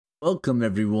Welcome,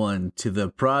 everyone, to the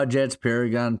Project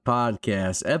Paragon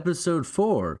podcast, episode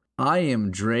 4. I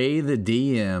am Dre, the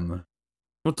DM.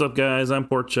 What's up, guys? I'm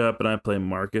Pork Chop, and I play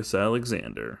Marcus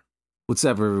Alexander. What's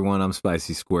up, everyone? I'm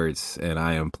Spicy Squirts, and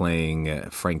I am playing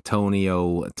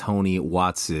Franktonio Tony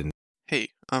Watson. Hey,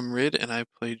 I'm Rid, and I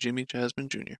play Jimmy Jasmine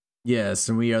Jr. Yes,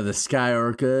 and we are the Sky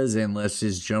Orcas, and let's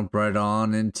just jump right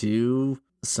on into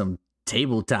some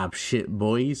tabletop shit,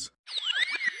 boys.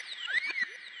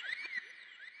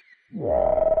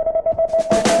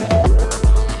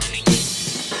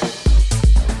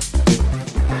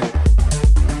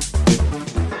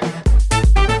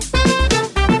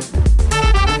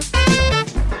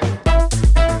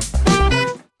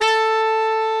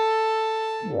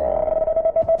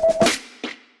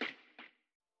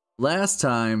 Last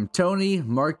time, Tony,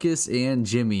 Marcus, and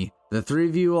Jimmy, the three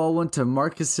of you all went to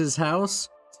Marcus's house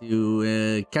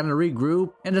to kind of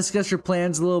regroup and discuss your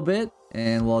plans a little bit.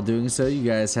 And while doing so, you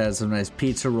guys had some nice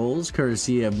pizza rolls,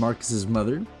 courtesy of Marcus's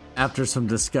mother. After some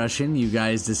discussion, you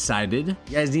guys decided you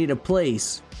guys need a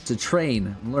place to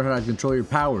train and learn how to control your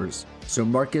powers. So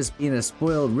Marcus, being a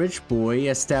spoiled rich boy,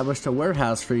 established a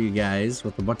warehouse for you guys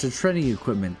with a bunch of training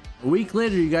equipment. A week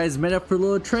later, you guys met up for a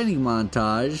little training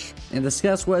montage and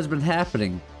discussed what has been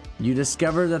happening. You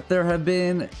discover that there have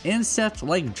been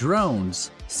insect-like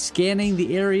drones scanning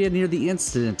the area near the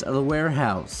incident of the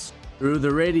warehouse. Through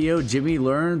the radio, Jimmy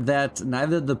learned that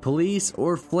neither the police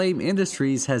or Flame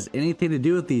Industries has anything to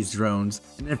do with these drones,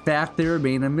 and in fact, they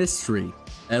remain a mystery.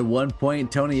 At one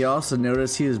point, Tony also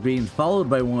noticed he was being followed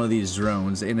by one of these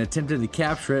drones and attempted to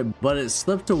capture it, but it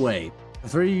slipped away. The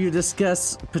three of you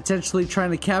discuss potentially trying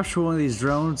to capture one of these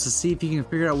drones to see if you can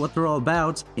figure out what they're all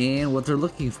about and what they're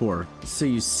looking for. So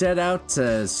you set out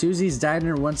to Susie's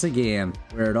Diner once again,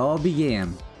 where it all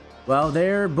began. While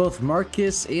there, both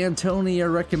Marcus and Tony are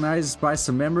recognized by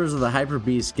some members of the Hyper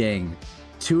Beast gang.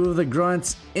 Two of the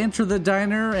grunts enter the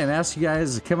diner and ask you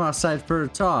guys to come outside for a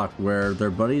talk, where their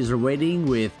buddies are waiting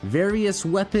with various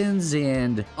weapons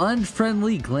and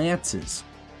unfriendly glances.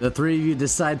 The three of you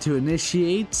decide to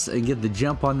initiate and get the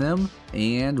jump on them,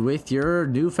 and with your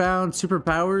newfound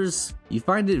superpowers, you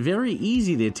find it very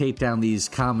easy to take down these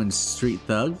common street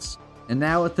thugs. And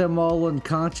now with them all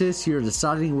unconscious, you're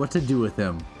deciding what to do with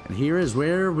them. And here is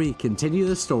where we continue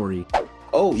the story.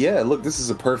 Oh yeah, look, this is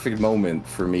a perfect moment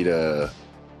for me to...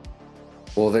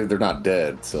 Well, they're not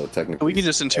dead, so technically... We can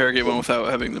just interrogate one without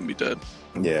having them be dead.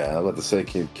 Yeah, I was about to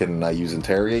say, can I use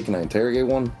interrogate? Can I interrogate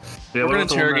one? Yeah, We're going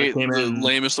to interrogate the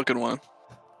lamest looking one.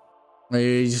 Are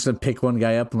you just going to pick one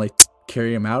guy up and like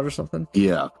carry him out or something?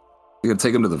 Yeah. You're going to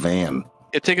take him to the van.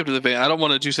 Yeah, take him to the van. I don't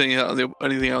want to do anything out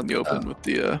in the open with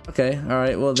the... Okay, all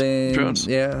right. Well then, drones.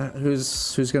 Yeah.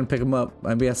 Who's gonna pick him up?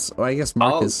 I guess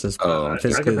Marcus is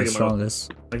physically the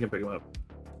strongest. I can pick him up.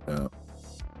 Yeah.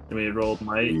 I mean, roll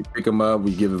might. We pick him up.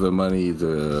 We give the money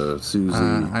to Susie.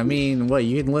 I mean, what,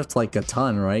 you can lift like a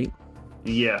ton, right?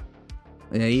 Yeah.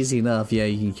 Yeah, easy enough. Yeah,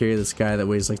 you can carry this guy that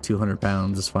weighs like 200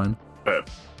 pounds. It's fine. Right.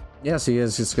 Yeah, so you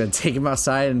guys just gonna take him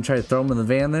outside and try to throw him in the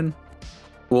van then?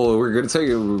 Well, we're gonna take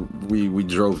it. We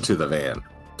drove to the van,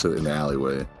 in the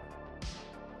alleyway.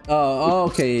 Oh,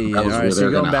 okay. Yeah. All right, so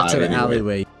you're going back to the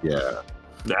alleyway. Yeah.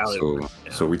 The alleyway.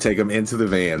 So we take him into the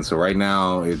van. So right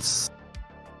now it's,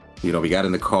 we got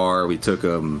in the car, we took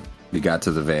him, we got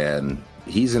to the van.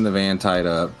 He's in the van tied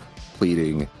up,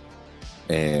 pleading,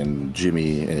 and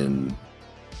Jimmy,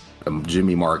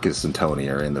 Marcus, and Tony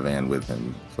are in the van with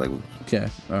him. It's like, okay,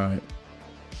 all right.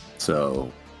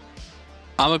 So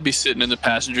I'm going to be sitting in the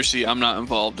passenger seat. I'm not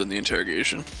involved in the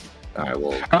interrogation. I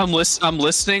will. I'm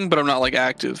listening, but I'm not like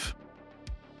active.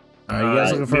 Are you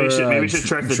guys looking for maybe we should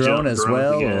track the drone as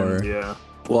well? Again. Or? Yeah.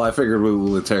 Well, I figured we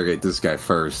will interrogate this guy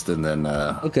first, and then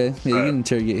okay, yeah, you can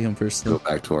interrogate him first. Go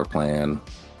back to our plan.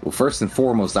 Well, first and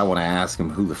foremost, I want to ask him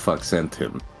who the fuck sent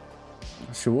him.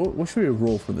 So what should we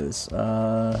roll for this?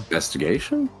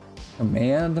 Investigation?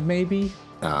 Command, maybe?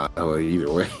 Well,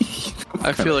 either way.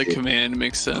 I feel like command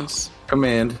makes sense.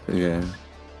 Command, yeah.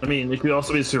 I mean, it could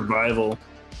also be survival.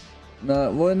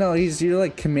 No, you're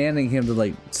like commanding him to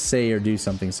like say or do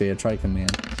something. So yeah, try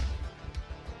command.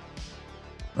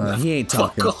 He ain't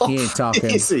talking. He ain't talking.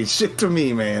 He say shit to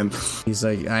me, man. He's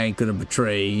like, I ain't gonna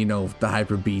betray, the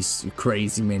Hyper Beast. You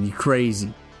crazy, man. You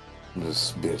crazy.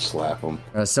 This bitch slap him.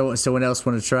 So someone else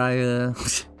want to try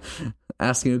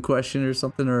asking a question or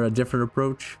something, or a different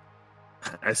approach?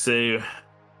 I say,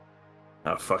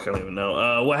 oh fuck, I don't even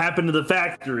know. What happened to the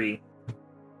factory?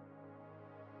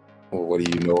 Well, what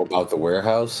do you know about the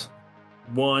warehouse?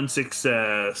 1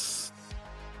 success.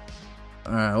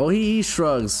 Alright, well, he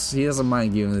shrugs. He doesn't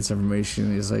mind giving this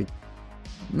information. He's like,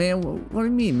 Man, what do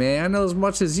you mean, man? I know as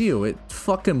much as you. It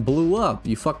fucking blew up.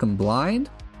 You fucking blind?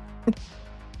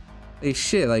 Hey,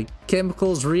 shit, like,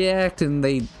 chemicals react and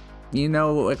they,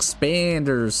 expand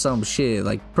or some shit.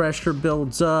 Like, pressure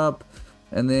builds up,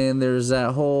 and then there's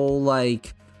that whole,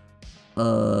 like,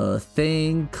 combustion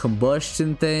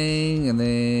thing, and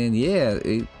then, yeah,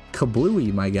 it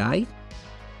kablooey, my guy.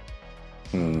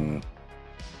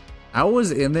 I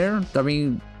was in there. I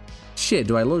mean, shit,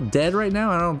 do I look dead right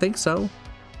now? I don't think so.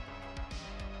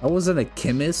 I wasn't a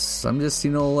chemist. I'm just,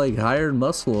 like, hired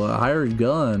muscle, a hired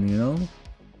gun,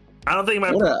 I don't think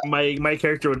my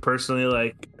character would personally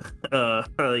like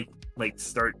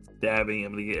start stabbing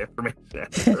him to get information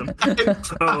out of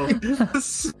him.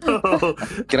 so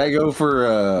Can I go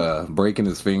for breaking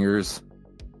his fingers?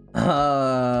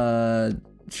 Sure.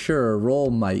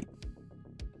 Roll might.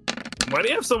 Why do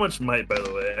you have so much might, by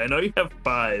the way? I know you have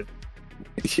 5.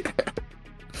 Yeah.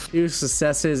 2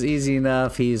 successes, easy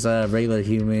enough. He's a regular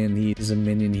human. He's a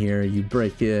minion here. You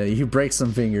break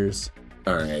some fingers.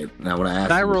 All right. Now when I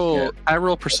ask, I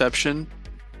roll perception.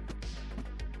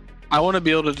 I want to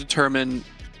be able to determine: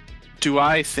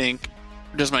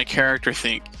 does my character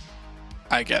think?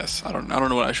 I guess I don't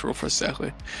know what I should roll for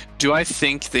exactly. Do I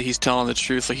think that he's telling the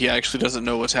truth, like he actually doesn't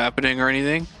know what's happening or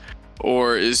anything,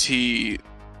 or is he,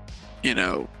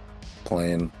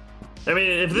 playing? I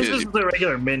mean, if this is the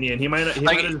regular minion, he might. He's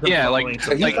not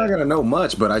gonna know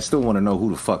much, but I still want to know who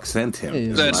the fuck sent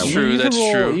him. That's true. That's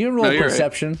true. You can roll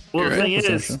perception. Right. Well, the thing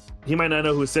is, he might not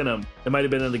know who sent him. It might have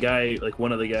been the guy, like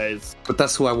one of the guys. But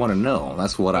that's who I want to know.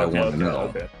 That's what I want to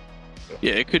know. Okay.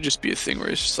 Yeah, it could just be a thing where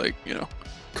it's just like,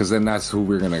 Because then that's who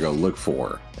we're gonna go look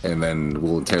for, and then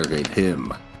we'll interrogate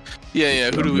him.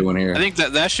 Yeah. Who do we doing here? I think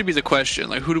that should be the question.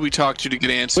 Like, who do we talk to get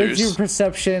answers? With your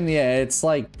perception, yeah, it's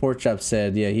like Porkchop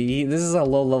said. Yeah, this is a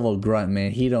low level grunt,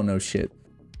 man. He don't know shit.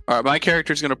 All right, my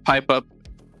character's gonna pipe up.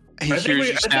 He hears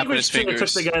you snapping his took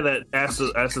fingers. the guy that asked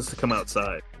us to come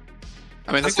outside.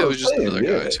 I think that was just the other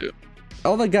guy too.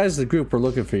 All the guys in the group were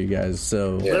looking for you guys,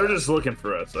 so They were just looking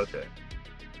for us. Okay.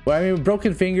 Well, I mean,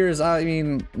 broken fingers. I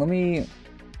mean, let me.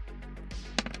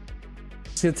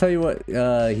 He'll tell you what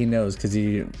he knows because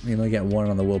he only got 1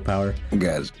 on the willpower.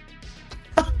 Guys,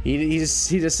 He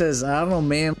just says, I don't know,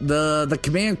 man. The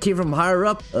command came from higher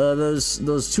up.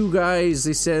 Those 2 guys,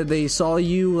 they said they saw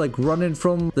you like running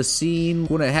from the scene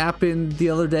when it happened the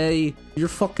other day. You're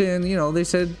fucking, they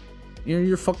said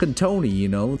you're fucking Tony,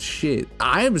 shit.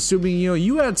 I am assuming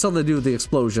you had something to do with the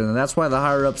explosion, and that's why the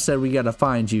higher up said we gotta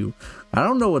find you. I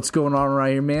don't know what's going on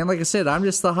right here, man. Like I said, I'm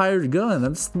just the hired gun.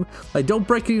 I'm just, like, don't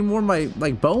break any more of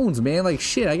my bones, man. Like,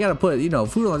 shit, I gotta put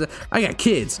food on. I got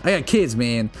kids,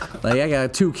 man. Like, I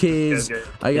got 2 kids.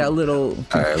 I got little.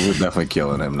 All right, we're definitely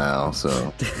killing him now.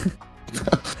 So.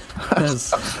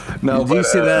 No, do you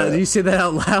say that? Do you say that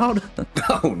out loud?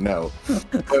 No.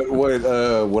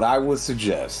 But what I would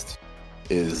suggest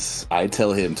is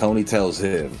Tony tells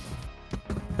him,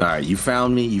 all right, you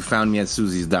found me at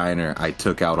Susie's Diner. I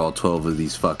took out all 12 of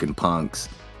these fucking punks,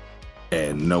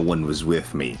 and no one was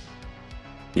with me.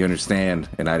 You understand?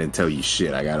 And I didn't tell you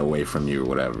shit. I got away from you or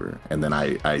whatever. And then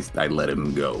I let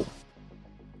him go.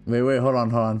 Wait, hold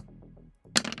on.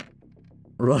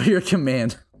 Roll your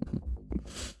command.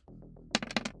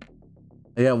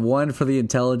 I got 1 for the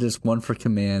intelligence, 1 for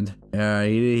command.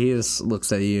 He just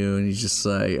looks at you and he's just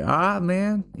like,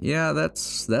 man, yeah,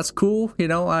 that's cool. You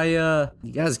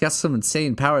guys got some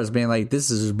insane powers, man. Like,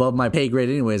 this is above my pay grade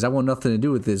anyways. I want nothing to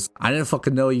do with this. I didn't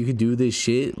fucking know you could do this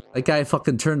shit. That guy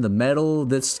fucking turned the metal.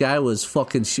 This guy was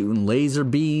fucking shooting laser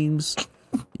beams.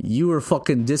 You were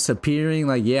fucking disappearing.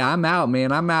 Like, yeah, I'm out,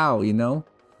 man. I'm out,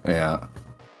 Yeah.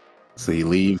 So he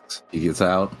leaves. He gets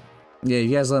out. Yeah,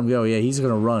 you guys let him go. Yeah, he's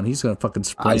gonna run. He's gonna fucking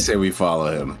sprint. I say we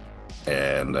follow him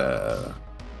and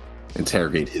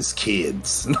interrogate his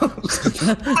kids. I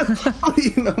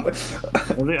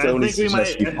think we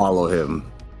might follow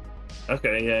him.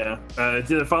 Okay, yeah.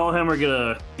 It's either follow him or get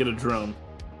a drone.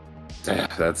 Yeah,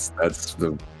 that's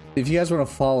the. If you guys want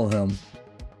to follow him,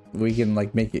 we can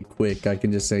like make it quick. I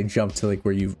can just say jump to like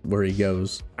where he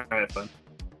goes. All right, fine.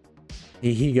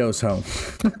 He goes home.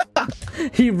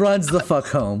 He runs the fuck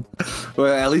home.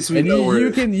 Well, at least we know where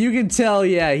you can tell.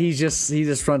 Yeah, he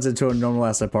just runs into a normal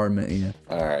ass apartment. Yeah.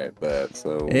 All right, but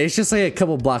so it's just like a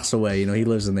couple blocks away. He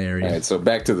lives in the area. All right, so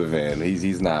back to the van.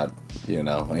 He's not. Ain't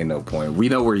no point. We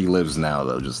know where he lives now,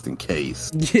 though, just in case.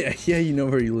 Yeah, you know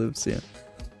where he lives. Yeah.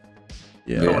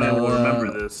 Yeah. No one will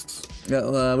remember this.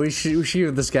 We should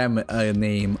give this guy a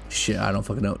name. Shit, I don't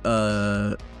fucking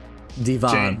know.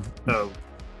 Devon. Oh,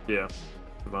 yeah,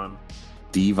 Devon.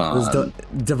 Devon. It was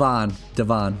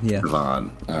Devon, yeah.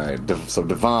 Devon. All right. So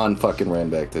Devon fucking ran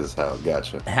back to his house.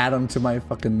 Gotcha. Add him to my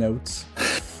fucking notes.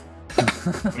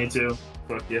 Me too.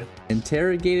 Fuck yeah.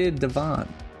 Interrogated Devon.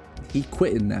 He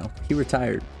quitting now. He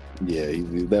retired. Yeah,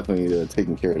 he's definitely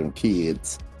taking care of them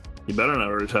kids. He better not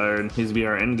retire. He's be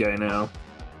our end guy now.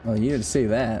 Oh, you didn't say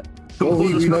that. Well,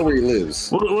 we know where he lives.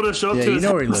 We'll just show up Yeah, to you his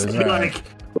know where he house lives, and be right. like,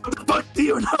 what the fuck do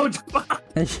you know,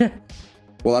 Devon?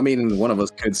 Well, I mean, one of us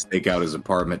could stake out his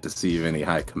apartment to see if any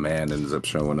high command ends up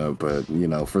showing up, but, you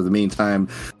know, for the meantime,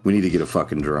 we need to get a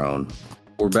fucking drone.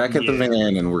 We're back at the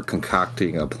van, and we're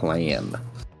concocting a plan.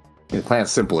 The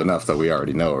plan's simple enough that we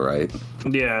already know, right?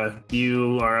 Yeah,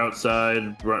 you are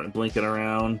outside, blinking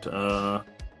around.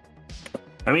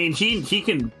 I mean, he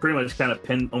can pretty much kind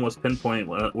of almost pinpoint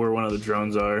where one of the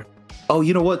drones are. Oh,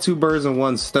 you know what? 2 birds and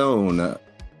 1 stone.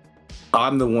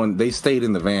 I'm the one. They stayed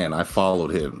in the van. I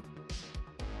followed him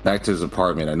back to his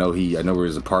apartment. I know where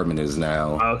his apartment is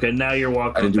now. Okay, now you're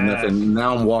walking I didn't do back. nothing.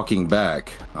 Now I'm walking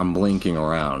back. I'm blinking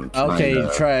around. Okay,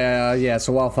 try.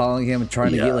 So while following him,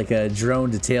 trying to Yeah. get like a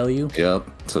drone to tail you. Yep.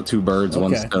 So 2 birds,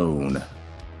 1 Okay. stone. All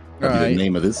That'd be right. the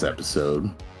name of this episode.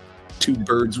 2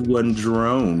 birds, 1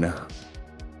 drone.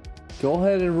 Go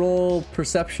ahead and roll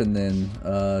perception then,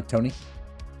 Tony.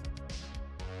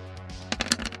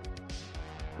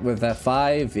 With that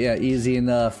 5, yeah, easy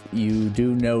enough. You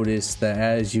do notice that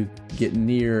as you get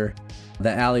near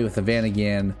the alley with the van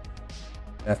again,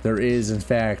 that there is in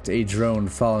fact a drone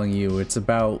following you. It's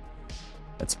about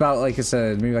like I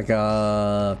said, maybe like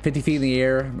 50 feet in the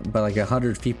air, but like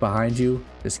 100 feet behind you,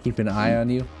 just keeping an eye on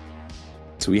you.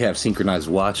 So we have synchronized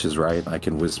watches, right? I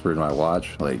can whisper in my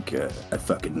watch, like, I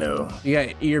fucking know. You got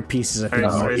earpieces, I think.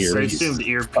 Alright, Oh, I earpiece. assumed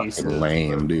earpieces. Fucking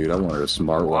lame, dude. I wanted a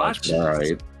smartwatch. Watches? All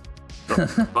right.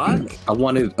 Fuck? I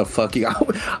wanted a fucking.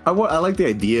 I like the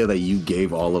idea that you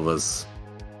gave all of us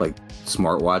like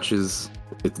smartwatches,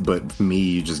 but me,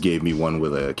 you just gave me one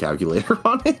with a calculator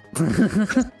on it,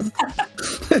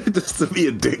 just to be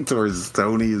a dick towards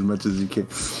Tony as much as you can.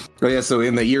 Oh yeah, so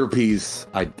in the earpiece,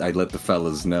 I let the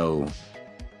fellas know.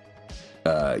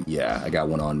 Yeah, I got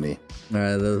one on me.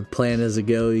 Alright, the plan is a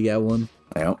go. You got one.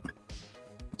 Yep.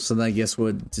 So then I guess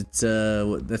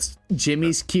that's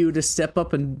Jimmy's cue to step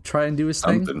up and try and do his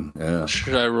thing. Something. Yeah.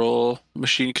 Should I roll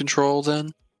machine control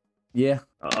then? Yeah.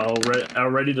 I'll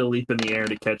ready to leap in the air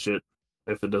to catch it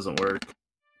if it doesn't work.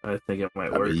 I think it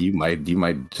might I work. mean, you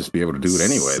might just be able to do it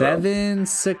anyway. 7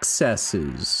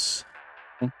 successes.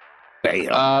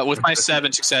 Damn. With my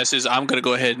 7 successes, I'm gonna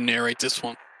go ahead and narrate this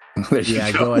one. There you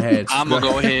Yeah, go ahead. I'm gonna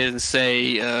go ahead and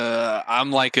say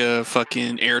I'm like a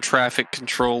fucking air traffic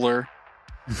controller.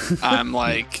 I'm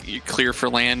like, you're clear for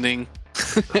landing.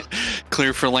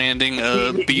 Clear for landing.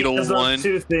 He Beetle has those 1.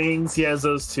 2 things. He has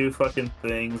those 2 fucking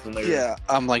things, and they're Yeah,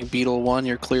 I'm like Beetle 1.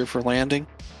 You're clear for landing.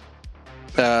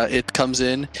 It comes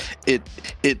in. It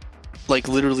like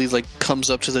literally like comes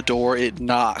up to the door. It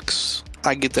knocks.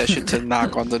 I get that shit to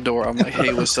knock on the door. I'm like,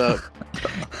 hey, what's up?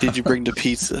 Did you bring the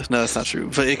pizza? No, that's not true.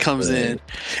 But it comes in.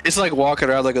 It's like walking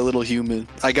around like a little human.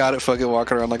 I got it fucking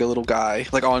walking around like a little guy,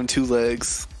 like on 2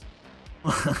 legs.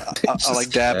 I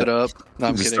like dab it up. No,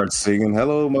 I'm just kidding. start singing,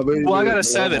 "Hello, my baby." Well, I got a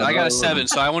 7.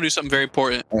 So I want to do something very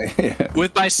important.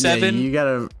 With my 7, Yeah, you got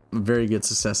a very good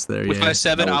success there. with Yeah. my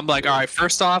 7, I'm like, all right,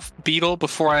 first off, Beetle,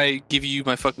 before I give you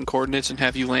my fucking coordinates and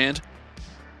have you land,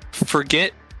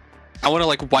 I want to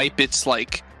like wipe its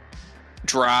like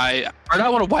dry. Or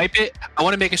not want to wipe it. I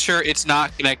want to make sure it's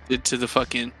not connected to the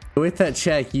fucking. With that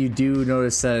check, you do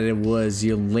notice that it was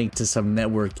you linked to some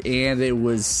network, and it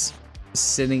was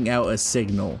sending out a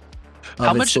signal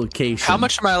of its location. How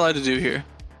much am I allowed to do here?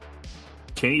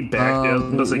 Can he back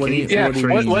down? what do you- Yeah, what do you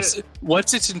mean?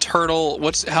 what's its internal?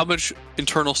 How much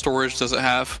internal storage does it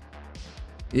have?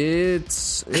 It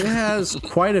has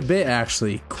quite a bit,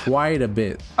 actually, quite a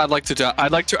bit. I'd like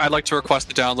to request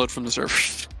the download from the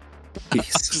server.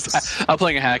 I'm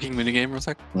playing a hacking minigame real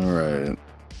quick. All right.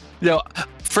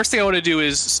 First thing I want to do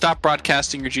is stop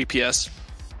broadcasting your GPS.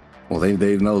 Well,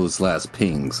 they know this last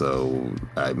ping, so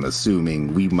I'm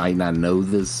assuming we might not know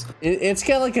this. It's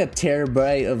got like a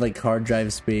terabyte of like hard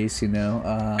drive space, you know.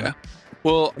 Okay.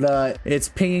 Well, It's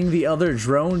pinging the other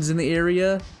drones in the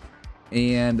area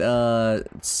and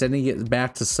sending it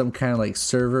back to some kind of like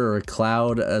server or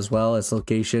cloud as well as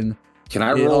location. Can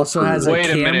I It roll? also has a wait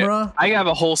a minute. camera. I have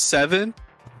a whole 7.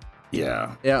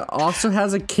 Yeah. Yeah, also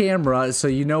has a camera, so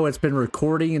you know it's been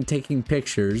recording and taking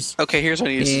pictures. Okay, here's what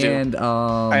I need to do. And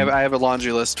I have a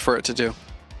laundry list for it to do.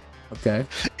 okay.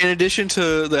 In addition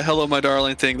to the "Hello, my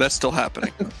darling" thing, that's still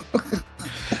happening.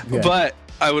 Yeah. But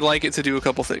I would like it to do a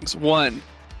couple things. One,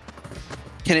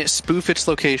 can it spoof its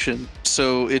location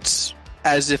so it's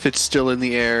as if it's still in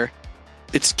the air.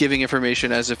 It's giving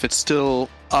information as if it's still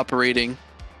operating.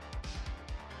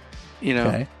 You know,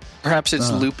 Okay. perhaps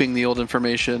it's looping the old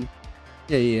information.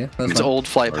 Yeah. That's It's fine. old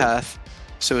flight path.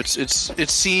 So it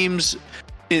seems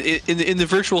in the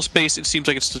virtual space, it seems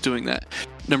like it's still doing that.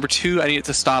 Number 2, I need it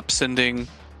to stop sending.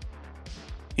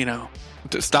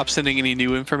 To stop sending any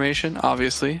new information,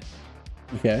 obviously.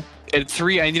 Okay. And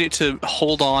 3, I need it to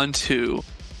hold on to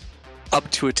up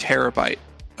to a terabyte,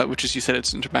 which is, you said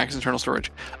it's max internal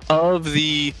storage, of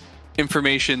the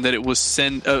information that it was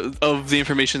sent, of the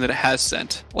information that it has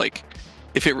sent. Like,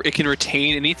 if it can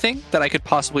retain anything that I could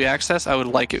possibly access, I would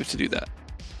like it to do that.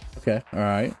 Okay. All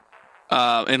right.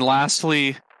 And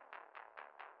lastly,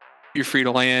 you're free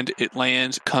to land. It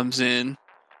lands, comes in,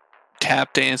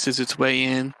 tap dances its way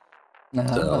in.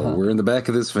 So we're in the back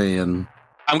of this van.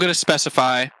 I'm going to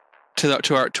specify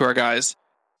to our guys.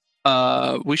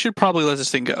 We should probably let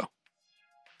this thing go.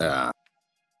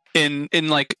 In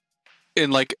like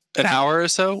an hour or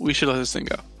so, we should let this thing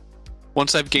go.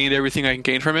 Once I've gained everything I can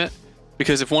gain from it,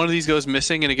 because if one of these goes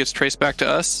missing and it gets traced back to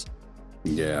us,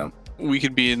 Yeah, we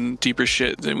could be in deeper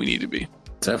shit than we need to be.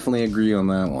 definitely agree on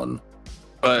that one.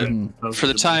 But Mhm. for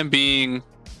the time being,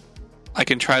 we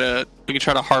can try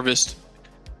to harvest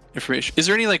information. Is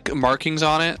there any like markings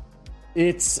on it?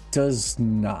 It does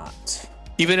not.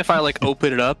 Even if I like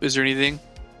open it up, is there anything?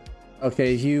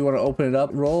 Okay, if you want to open it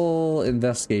up, roll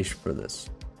investigation for this.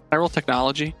 I roll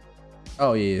technology.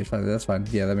 Oh yeah, fine. That's fine.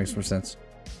 Yeah, that makes more sense.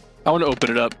 I want to open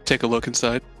it up, take a look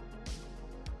inside.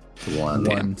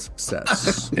 One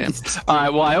success. Damn. All right.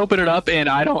 Well, I open it up and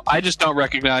I just don't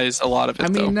recognize a lot of it. I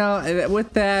mean, though. no,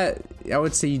 with that, I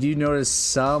would say you do notice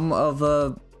some of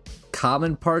the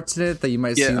common parts in it that you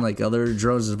might see in like other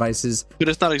drones devices. But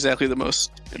it's not exactly the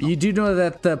most. You do know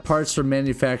that the parts were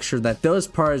manufactured, that those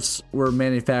parts were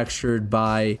manufactured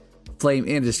by Flame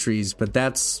Industries, but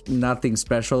that's nothing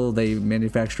special. They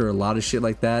manufacture a lot of shit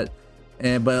like that.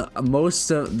 But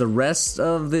most of the rest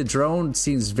of the drone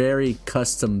seems very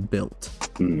custom built.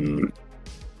 So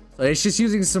it's just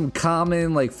using some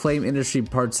common like Flame Industry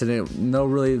parts in it. Not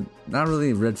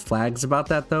really red flags about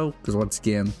that though, because once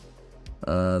again,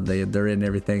 they're in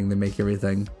everything. They make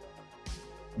everything.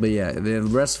 But yeah, the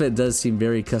rest of it does seem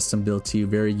very custom built to you,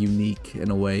 very unique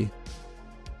in a way.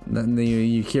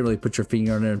 You can't really put your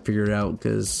finger on it and figure it out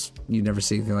because you've never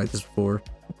seen anything like this before.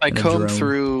 I comb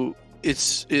through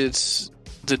it's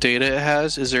the data it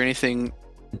has. Is there anything?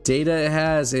 Data it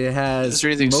has. Is there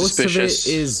anything most suspicious?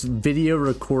 of it is video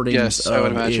recordings. Yes, I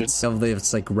would imagine. Of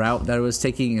its like route that it was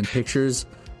taking and pictures.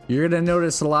 You're gonna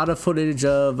notice a lot of footage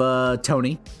of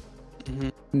Tony. Mm-hmm.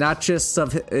 Not just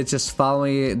of it just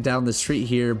following it down the street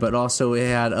here, but also it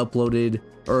had uploaded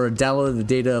or downloaded the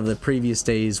data of the previous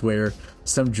days where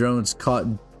some drones caught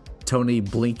Tony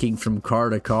blinking from car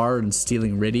to car and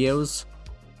stealing radios.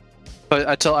 But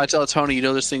I tell Tony,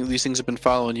 these things have been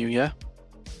following you, yeah?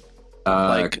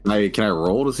 Can I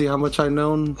roll to see how much I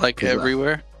known? Like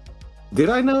everywhere? Did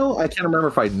I know? I can't remember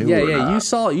if I knew. Yeah, or yeah.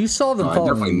 not. You saw them I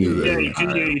following definitely knew Yeah,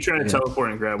 that. you try to teleport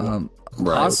and grab one.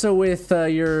 Right. Also, with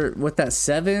that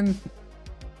 7,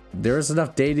 there's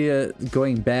enough data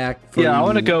going back. For Yeah, I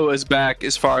want to you. go back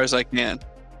as far as I can.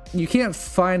 You can't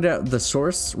find out the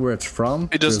source where it's from.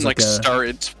 It doesn't There's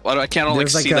start. I can't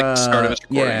there's see the start of its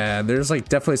recording. Yeah, there's like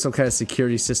definitely some kind of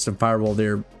security system firewall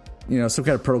there. Some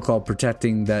kind of protocol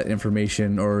protecting that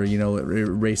information, or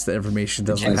erase the information.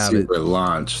 Doesn't Can't have see it. where it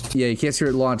launched. Yeah, you can't see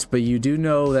where it launched, but you do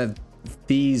know that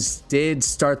these did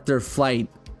start their flight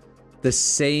the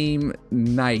same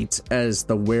night as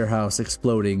the warehouse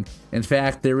exploding. In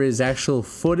fact, there is actual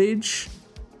footage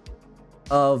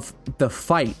of the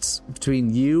fight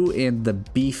between you and the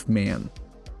Beef Man.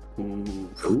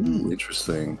 Ooh,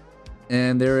 interesting.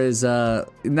 And there is now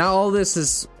all this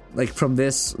is like from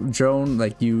this drone,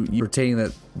 like you pertain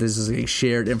that this is a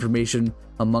shared information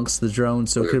amongst the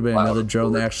drones, so it could have been another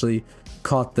drone that actually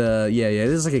caught the this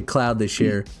is like a cloud they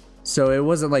share. So it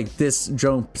wasn't like this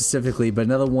drone specifically, but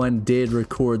another one did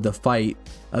record the fight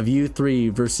of you three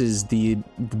versus the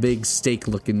big steak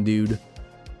looking dude.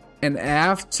 And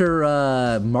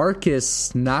after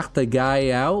Marcus knocked the guy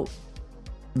out,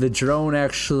 the drone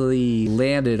actually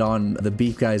landed on the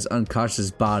beef guy's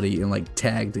unconscious body and like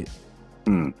tagged it.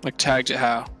 Like tagged it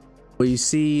how? What you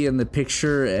see in the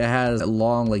picture, it has a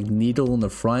long like needle in the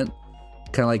front,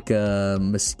 kind of like a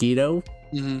mosquito.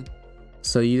 Mm-hmm.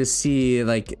 So you just see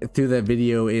like through that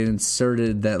video, it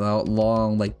inserted that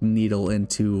long like needle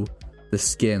into the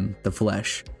skin, the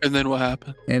flesh. And then what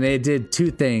happened? And it did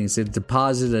two things. It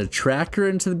deposited a tracker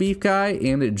into the beef guy,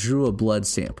 and it drew a blood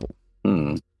sample.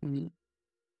 And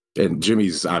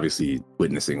Jimmy's obviously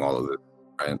witnessing all of this,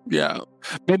 Right. Yeah,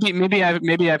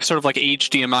 maybe I've sort of like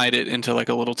HDMI'd it into like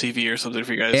a little TV or something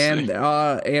for you guys.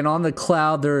 And on the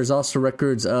cloud, there is also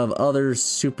records of other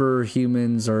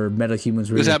superhumans or metahumans.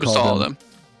 This happens to all of them.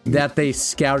 That they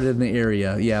scouted in the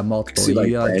area. Yeah, multiple. See, like,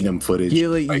 you get, random footage.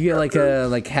 You get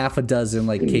like half a dozen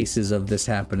cases of this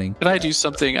happening. Could I do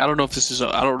something? I don't know if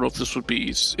this would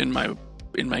be in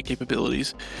my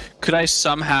capabilities. Could I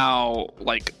somehow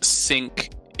like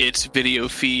sync its video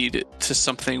feed to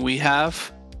something we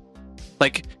have?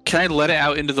 Like, can I let it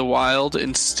out into the wild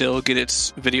and still get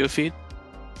its video feed?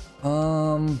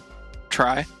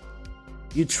 Try.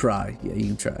 You try. Yeah, you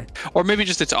can try. Or maybe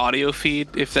just its audio feed,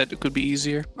 if that could be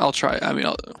easier. I'll try. I mean,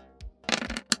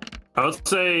 I would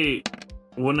say,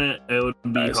 it would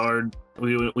be hard.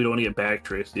 We don't want to get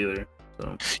backtraced either.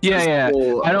 So yeah.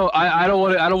 Cool. I don't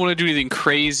want to do anything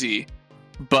crazy,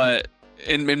 but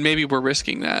and maybe we're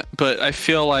risking that. But I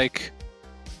feel like,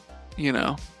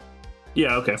 Yeah.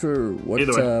 Okay. Sure.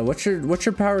 What's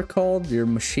your power called? Your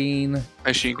machine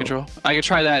control. I could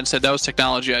try that instead. That was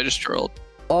technology I just rolled.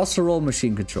 Also roll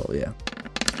machine control. Yeah.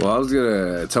 Well,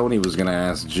 Tony was gonna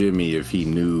ask Jimmy if he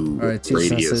knew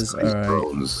radius of these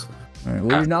drones. All right.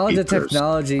 Well, your knowledge of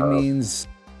technology means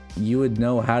you would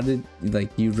know how to,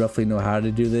 you roughly know how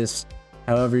to do this.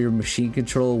 However, your machine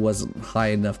control wasn't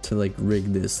high enough to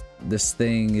rig this. This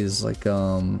thing is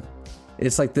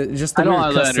it's like I don't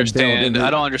understand. I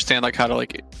don't understand how to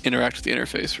interact with the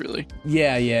interface really.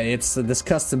 Yeah. It's this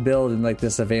custom build and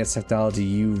this advanced technology.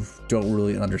 You don't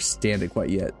really understand it quite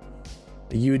yet.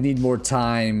 You would need more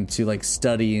time to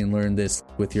study and learn this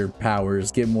with your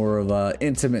powers. Get more of a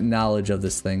intimate knowledge of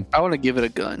this thing. I want to give it a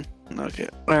gun. Okay.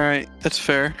 All right. That's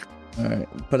fair. All right.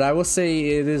 But I will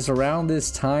say it is around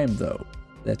this time though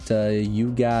that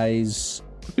you guys.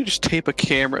 We just tape a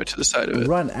camera to the side of it.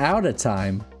 Run out of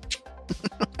time.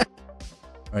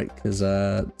 Right, because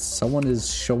someone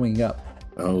is showing up.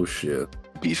 Oh shit!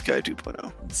 Beef Guy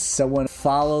 2.0. Someone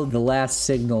followed the last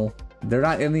signal. They're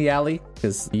not in the alley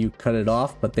because you cut it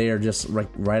off, but they are just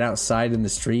right outside in the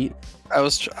street.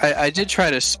 I did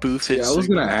try to spoof it. Yeah, I was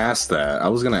gonna ask that. I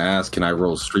was gonna ask, can I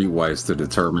roll streetwise to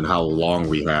determine how long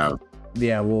we have?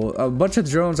 Yeah, well, a bunch of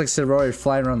drones, like I said, are already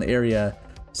flying around the area.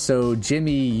 So,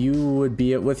 Jimmy, you would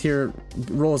be, with your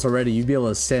rolls already, you'd be able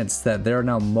to sense that there are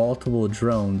now multiple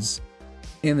drones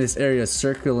in this area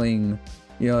circling,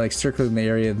 circling the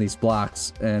area in these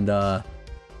blocks. And, they're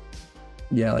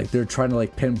trying to,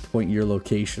 pinpoint your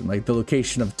location. The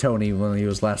location of Tony when he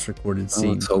was last recorded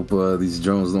seen. Let's hope these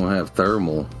drones don't have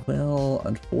thermal. Well,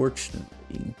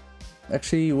 unfortunately.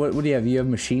 Actually, what do you have? You have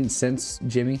machine sense,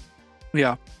 Jimmy?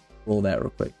 Yeah. Roll that real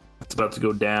quick. It's about to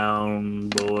go down,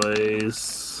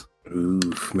 boys.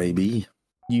 Oof, maybe.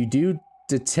 You do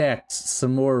detect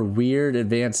some more weird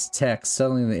advanced tech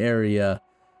settling in the area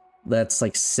that's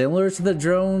similar to the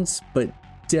drones, but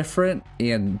different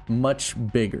and much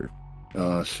bigger.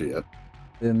 Oh, shit.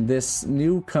 Then this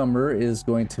newcomer is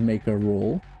going to make a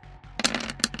roll.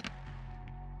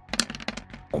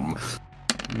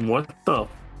 What the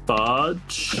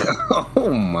fudge?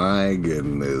 Oh, my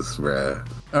goodness, bruh.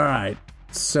 All right.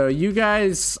 So you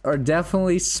guys are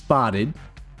definitely spotted.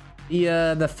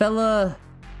 The fella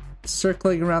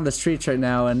circling around the streets right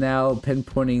now and now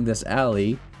pinpointing this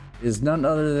alley is none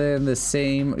other than the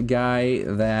same guy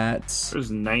that There's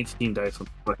 19 dice on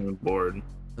the fucking board.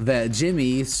 That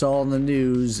Jimmy saw on the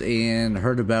news and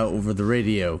heard about over the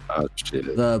radio. Oh,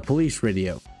 shit. The police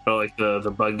radio. Oh,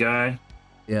 the bug guy?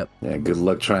 Yep. Yeah, good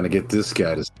luck trying to get this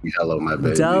guy to say hello, my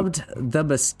baby. Dubbed the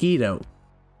Mosquito.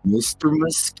 Mr.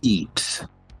 Mosquito.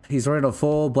 He's wearing a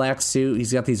full black suit.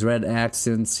 He's got these red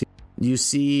accents. You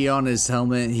see on his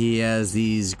helmet, he has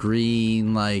these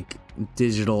green,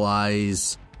 digital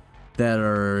eyes that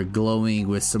are glowing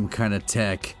with some kind of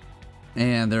tech.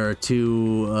 And there are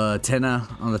two antennae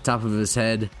on the top of his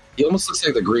head. He almost looks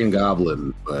like the Green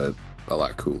Goblin, but a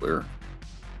lot cooler.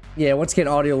 Yeah, once again,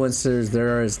 audio listeners,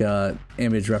 there is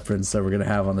image reference that we're going to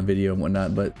have on the video and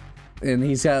whatnot, and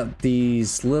he's got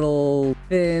these little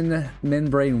thin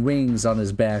membrane wings on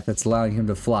his back that's allowing him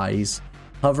to fly. He's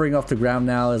hovering off the ground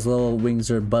now. His little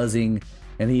wings are buzzing,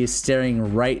 and he is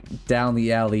staring right down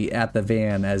the alley at the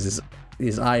van as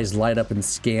his eyes light up and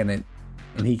scan it,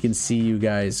 and he can see you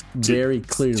guys very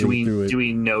clearly through it. Do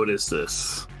we notice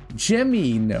this?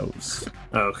 Jimmy knows.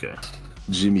 Oh, okay.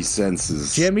 Jimmy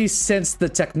senses. Jimmy sensed the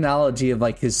technology of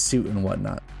his suit and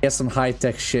whatnot. He has some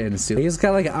high-tech shit in his suit. He's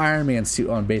got an Iron Man suit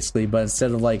on basically, but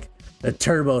instead of the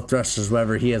turbo thrusters,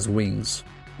 whatever, he has wings.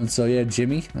 And so yeah,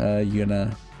 Jimmy, you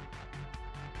gonna?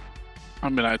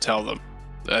 I tell them.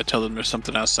 I tell them there's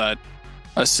something outside.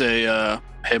 I say,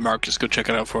 "Hey, Marcus, go check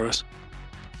it out for us."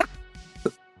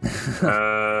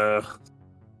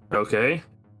 Okay.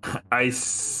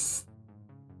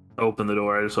 Open the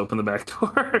door. I just open the back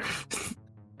door.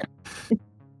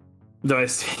 Do I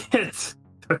see it?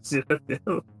 Do I see it?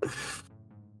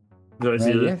 Do I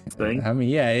see the thing? I mean,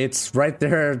 yeah, it's right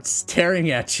there staring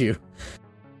at you.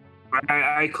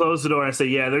 I close the door and I say,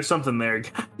 yeah, there's something there,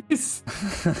 guys.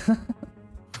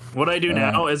 What I do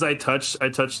now is I touch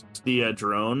the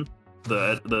drone,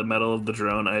 the metal of the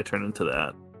drone. I turn into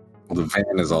that. Well, the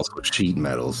van is also sheet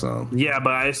metal, so Yeah,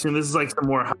 but I assume this is like some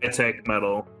more high tech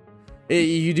metal.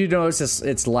 You do notice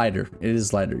it's lighter. It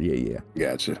is lighter. Yeah.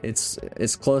 gotcha.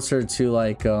 It's closer to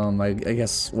like I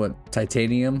guess what,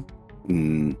 titanium.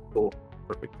 Cool.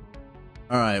 Perfect.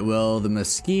 All right. Well, the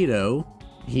Mosquito,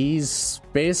 he's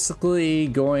basically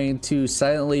going to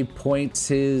silently point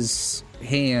his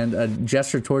hand, a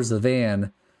gesture towards the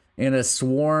van, and a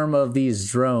swarm of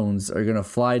these drones are gonna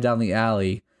fly down the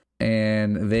alley,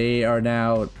 and they are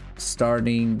now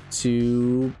starting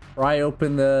to pry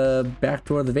open the back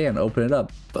door of the van, open it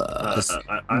up, just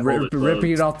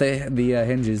ripping it off the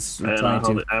hinges.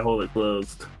 I hold it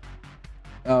closed.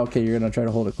 Oh, okay, you're gonna try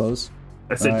to hold it closed.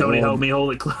 I said, Tony, help me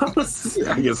hold it closed.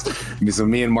 I guess so.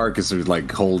 Me and Marcus are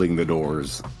like holding the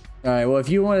doors. All right. Well, if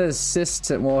you want to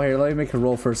assist, well, here, let me make a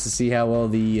roll first to see how well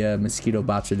the Mosquito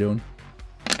bots are doing.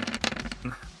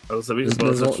 Oh, so we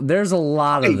can There's a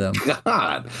lot of them.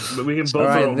 God, but we can both All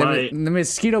right, throw might. the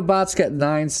Mosquito bots got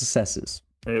 9 successes.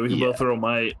 Yeah, we can both throw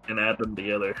might and add them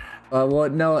together. Well,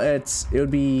 no, it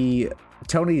would be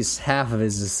Tony's half of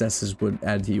his successes would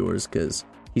add to yours because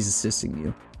he's assisting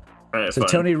you. All right, So fine.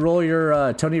 Tony, roll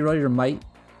your might.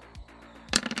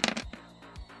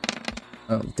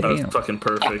 Oh, That damn! was fucking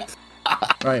perfect.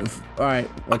 All right,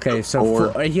 okay. So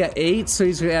he got 8, so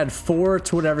he's gonna add 4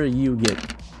 to whatever you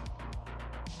get.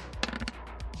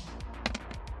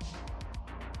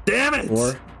 Damn it!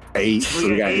 4. 8. So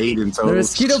we got 8 in total. The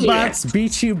Mosquito Shit. bots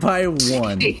beat you by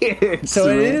 1. Shit, So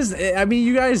it man. is. I mean,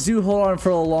 you guys do hold on for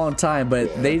a long time,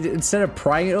 but they, instead of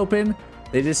prying it open,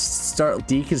 they just start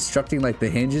deconstructing like the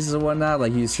hinges and whatnot.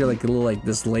 Like you hear like a little like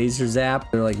this laser zap.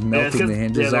 They're like melting the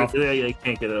hinges off. Yeah, you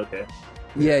can't get it. Okay.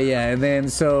 Yeah. And then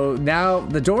so now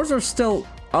the doors are still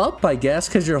up, I guess,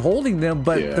 because you're holding them,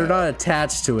 but they're not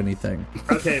attached to anything.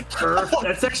 Okay,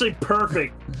 that's actually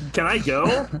perfect. Can I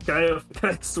go? Can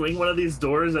I swing one of these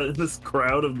doors at this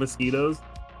crowd of mosquitoes?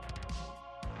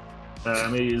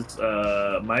 I'm gonna use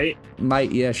might.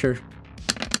 Might, yeah, sure.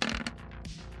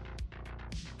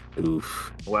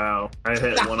 Oof. Wow, I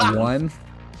hit one of them. 1.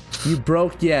 You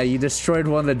broke. Yeah, you destroyed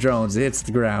one of the drones. It hits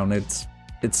the ground. It's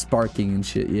sparking and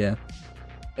shit. Yeah.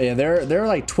 There are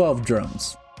like 12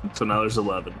 drones. So now there's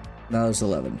 11. Now there's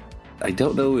 11. I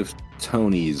don't know if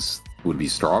Tony's would be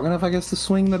strong enough, I guess, to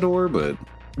swing the door, but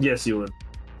Yes, you would.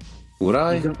 would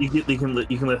I? You can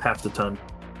lift half the ton.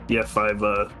 You have 5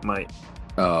 might.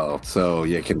 Oh, so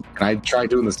yeah. Can I try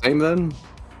doing the same then?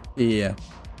 Yeah.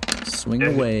 Swing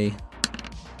away.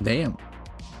 Damn.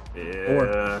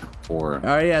 Yeah. 4. All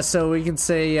right, yeah, so we can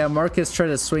say Marcus tried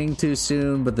to swing too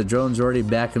soon, but the drone's already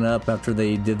backing up after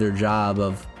they did their job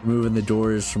of moving the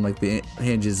doors from like the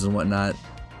hinges and whatnot.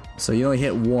 So you only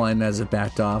hit 1 as it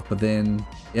backed off, but then,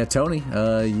 yeah, Tony,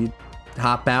 you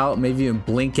hop out, maybe even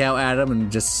blink out at him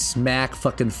and just smack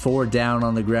fucking 4 down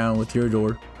on the ground with your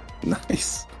door.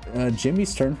 Nice.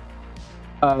 Jimmy's turn.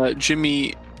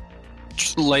 Jimmy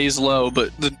just lays low,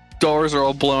 but the doors are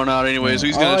all blown out anyway, so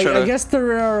he's gonna try I to. guess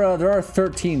there are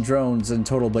 13 drones in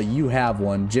total, but you have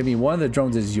one. Jimmy, one of the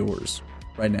drones is yours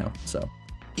right now, so.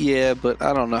 Yeah, but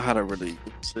I don't know how to really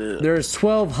use it. There's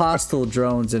 12 hostile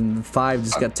drones and 5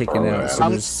 just got taken out, so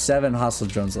there's 7 hostile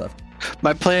drones left.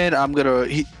 My plan,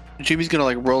 Jimmy's gonna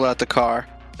like roll out the car,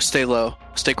 stay low,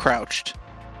 stay crouched.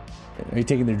 Are you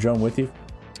taking the drone with you?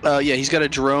 Yeah, he's got a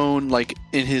drone like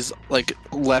in his like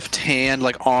left hand,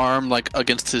 like arm, like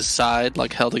against his side,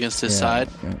 like held against his side.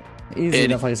 Yeah. Easy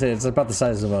enough, like I said, it's about the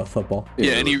size of a football.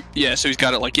 Yeah, and so he's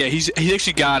got it like he's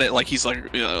actually got it like he's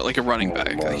like like a running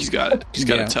back. He's got it. He's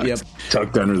got it tucked. Yep.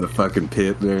 Tucked under the fucking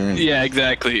pit there. Yeah,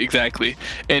 exactly.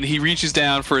 And he reaches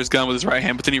down for his gun with his right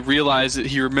hand, but then he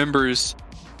realizes he remembers,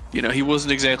 he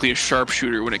wasn't exactly a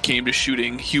sharpshooter when it came to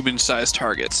shooting human-sized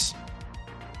targets.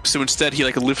 So instead, he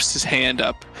like lifts his hand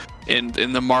up, and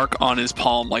the mark on his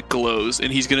palm like glows.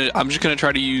 And I'm just gonna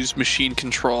try to use machine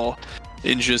control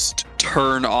and just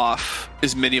turn off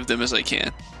as many of them as I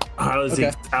can. I was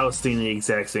thinking the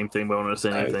exact same thing, but I want to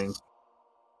say anything.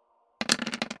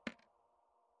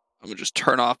 I'm gonna just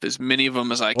turn off as many of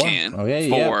them as I can. Okay,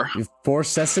 4. Yeah. 4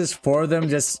 cesses, 4 of them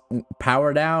just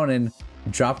power down and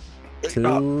drop to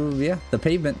the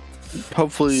pavement.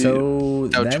 Hopefully, so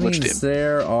not that too much means damage.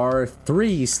 there are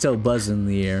 3 still buzzing in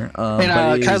the air.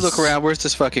 And can I look around? Where's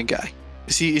this fucking guy?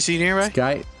 Is he nearby? This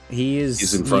guy,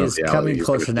 He's in front of the alley. coming He's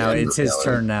closer gonna now. stand It's in the his alley.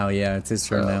 turn now. Yeah, it's his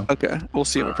turn now. Okay, we'll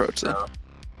see him approach then.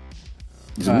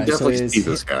 We Alright, so definitely is see he-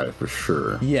 this guy for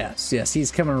sure. Yes,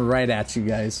 he's coming right at you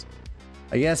guys.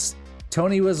 I guess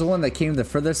Tony was the one that came the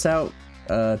furthest out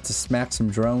to smack some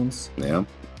drones. Yeah.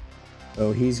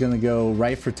 So he's gonna go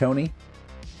right for Tony,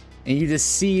 and you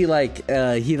just see like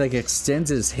he like extends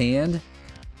his hand,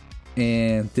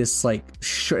 and this like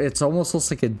it's almost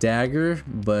looks like a dagger,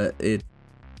 but it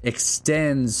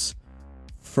extends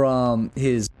from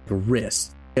his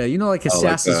wrist. You know, like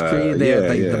Assassin's Creed, they have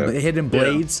like the hidden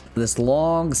blades. This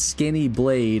long, skinny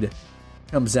blade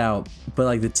comes out, but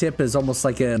like the tip is almost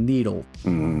like a needle.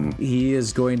 He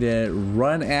is going to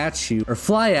run at you, or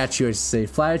fly at you, I should say,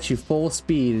 fly at you full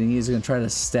speed, and he's going to try to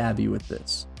stab you with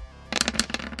this.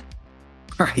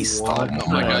 Christ Oh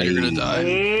my god, you're gonna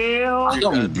die.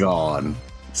 I'm gone.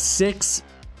 6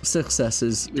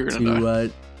 successes You're gonna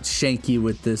to shank you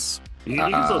with this. You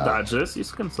can still dodge this. You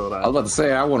can still I was dodge. about to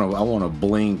say I want to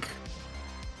blink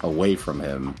away from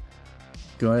him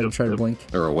Go ahead and try to blink.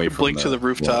 or away from Blink to the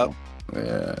rooftop. wall.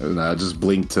 Yeah, no, just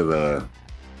blink to the,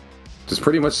 just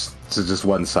pretty much to just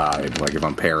one side. Like if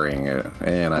I'm parrying it,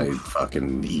 and I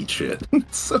fucking eat shit.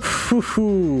 So,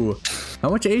 Whew. How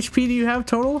much HP do you have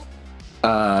total?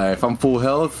 if I'm full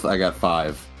health, I got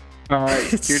 5.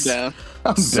 Alright, you're down.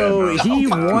 So dead. he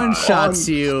one shots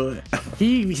you.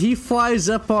 He flies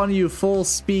up on you full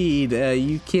speed.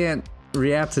 You can't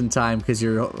react in time because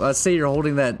let's say you're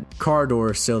holding that car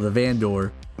door still, the van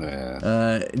door.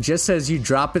 Yeah. Just as you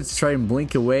drop it to try and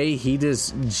blink away, he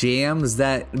just jams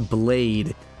that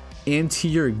blade into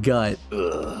your gut.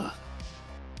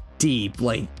 Deep.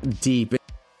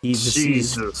 You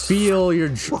Jesus. feel your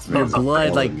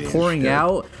blood like Calling me and pouring shit.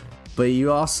 out, but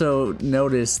you also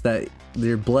notice that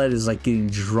your blood is like getting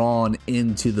drawn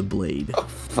into the blade.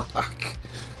 Fuck.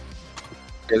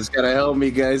 You guys gotta help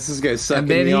me, guys. This guy's sucking And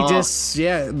then me he off. just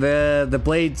the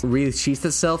blade resheaths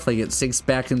itself, like it sinks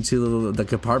back into the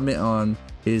compartment on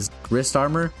his wrist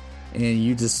armor, and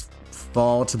you just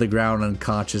fall to the ground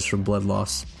unconscious from blood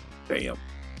loss. Damn.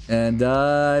 And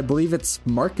I believe it's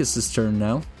Marcus's turn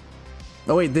now.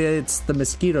 Oh wait, it's the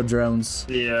mosquito drones.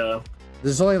 Yeah.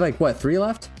 There's only like what, 3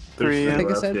 left? Three, I think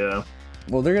I left, said. Yeah.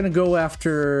 Well, they're gonna go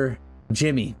after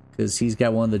Jimmy because he's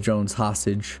got one of the drones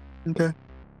hostage. Okay.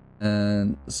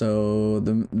 And so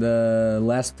the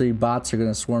last 3 bots are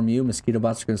gonna swarm you. Mosquito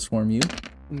bots are gonna swarm you.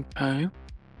 Okay.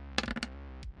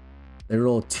 They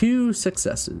roll 2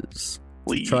 successes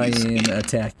to Please. try and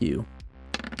attack you.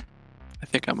 I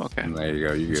think I'm okay. There you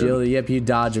go. You good. Jill, yep, you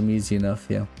dodge them easy enough.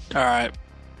 Yeah. Alright.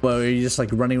 Well, are you just like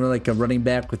running like a running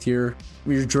back with your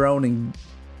drone and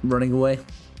running away?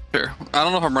 Sure. I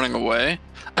don't know if I'm running away.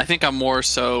 I think I'm more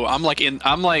so I'm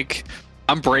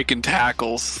breaking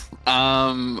tackles.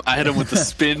 I hit him with the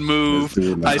spin move.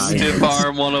 Doing the I high stiff hands.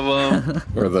 arm one of them.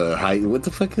 Or the height. What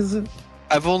the fuck is it?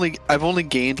 I've only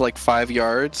gained like 5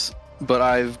 yards, but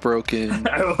I've broken.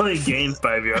 I only gained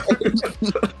 5 yards.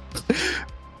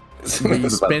 You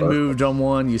spin moved on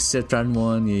one, you sipped on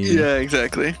one. Yeah,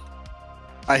 exactly.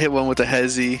 I hit one with a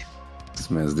hezzy. This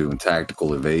man's doing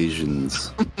tactical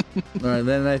evasions. All right,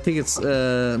 then I think it's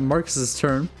Marcus's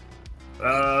turn.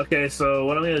 Okay, so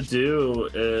what I'm gonna do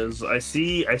is I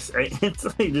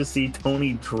instantly just see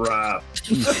Tony drop.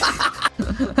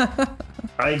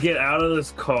 I get out of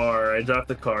this car. I drop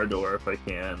the car door if I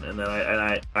can, and then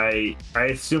I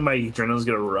assume my adrenaline's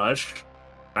gonna rush.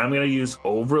 I'm gonna use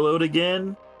overload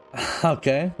again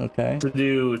Okay. to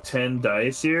do 10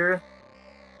 dice here.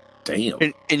 Damn.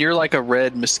 And you're like a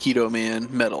red mosquito man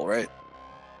metal, right?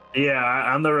 Yeah,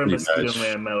 I'm the red Pretty mosquito much.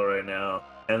 man metal right now,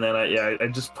 and then I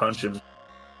just punch him.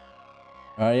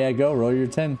 All right, yeah, go roll your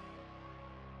 10.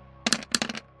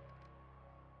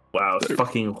 Wow, it's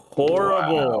fucking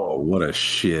horrible. Wow, what a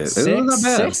shit. It's 6, not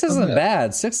bad. 6 isn't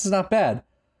bad. 6 is not bad.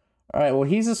 All right, well,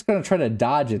 he's just gonna try to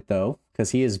dodge it though,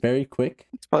 because he is very quick.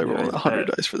 It's probably Yeah, rolling it's 100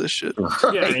 bad. dice for this shit. Yeah,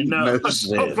 I know. No Oh,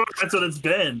 shit. fuck, that's what it's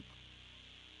been.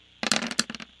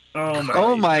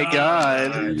 Oh my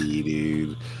god. Dirty,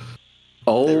 dude.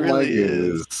 Oh It my really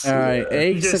goodness. All right,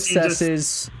 8 He just-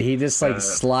 successes. He just like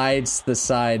slides to the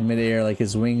side midair, like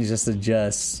his wings just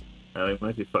adjust. Oh, he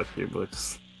might be fucked here,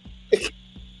 boys.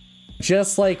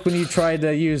 Just like when you tried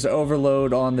to use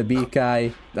overload on the beak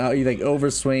guy, you like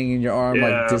overswing and your arm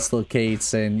Yeah. like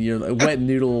dislocates and your wet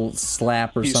noodle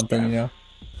slap or He's something, bad. you know.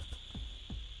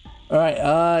 All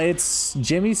right, it's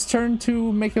Jimmy's turn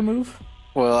to make a move.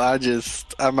 Well, I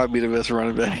might be the best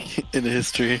running back in the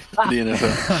history of the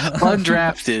NFL.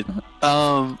 Undrafted.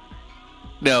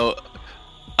 No.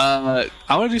 I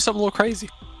want to do something a little crazy.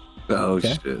 Oh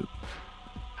Okay. shit.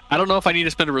 I don't know if I need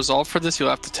to spend a resolve for this. You'll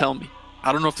have to tell me.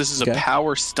 I don't know if this is Okay. a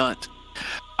power stunt.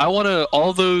 I want to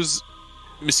all those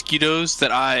mosquitoes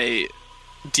that I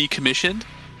decommissioned.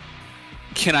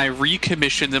 Can I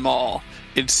recommission them all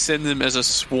and send them as a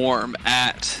swarm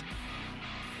at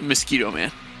Mosquito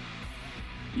Man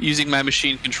using my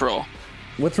machine control?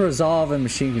 With resolve and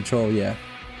machine control, yeah.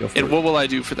 Go for And it. what will I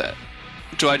do for that?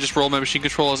 Do I just roll my machine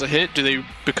control as a hit? Do they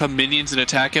become minions and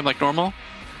attack him like normal?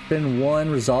 Spend 1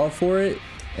 resolve for it,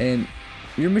 and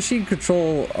your machine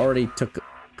control already took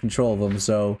control of them,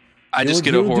 so I just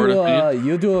get a horde of minions?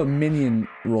 You'll do a minion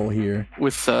roll here.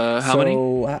 With how many?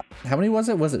 How many was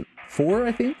it? Was it 4?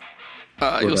 I think.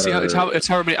 You'll see how it's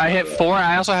how many. I hit 4.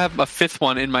 I also have a 5th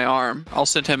one in my arm. I'll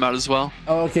send him out as well.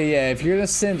 Oh, okay, yeah. If you're gonna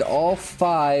send all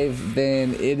 5,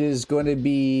 then it is going to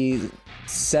be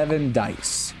 7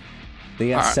 dice. They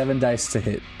got Alright. 7 dice to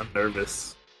hit. I'm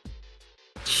nervous.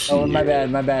 Oh, my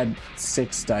bad.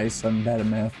 6 dice. I'm bad at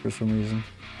math for some reason.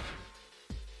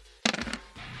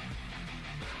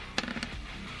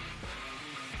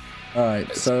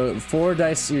 Alright, so 4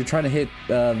 dice. You're trying to hit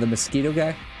the mosquito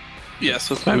guy? Yes,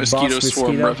 with my Your mosquito boss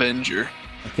swarm mosquito? Revenger.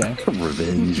 Okay.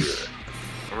 Revenge.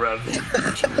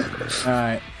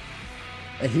 Alright.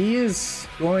 He is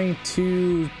going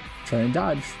to try and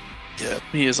dodge. Yeah,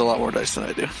 he has a lot more dice than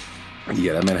I do.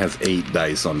 Yeah, that man has 8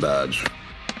 dice on dodge.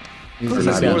 He's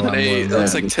That's got more a than lot 8. than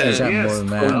That's that. like He's 10. got Yes. more than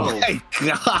that. Oh my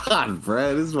god,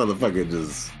 bro. This motherfucker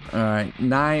just. Alright,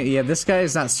 9. Yeah, this guy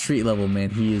is not street level, man.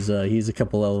 He's a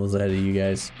couple levels ahead of you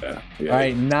guys. Yeah.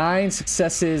 Alright, 9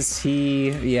 successes.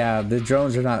 The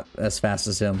drones are not as fast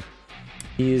as him.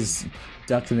 He is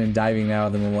ducking and diving now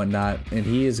of them and whatnot. And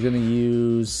he is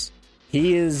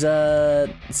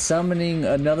summoning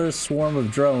another swarm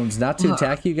of drones. Not to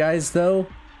attack you guys though.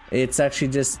 It's actually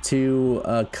just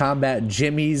to combat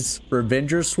Jimmy's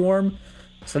Revenger swarm.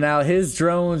 So now his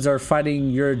drones are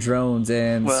fighting your drones,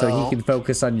 and so Well- he can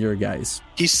focus on your guys.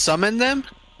 He summoned them?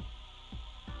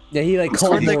 Yeah, he like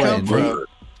called Where'd they more come in.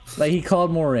 from? He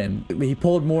called more in. He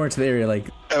pulled more into the area. Like,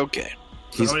 Okay.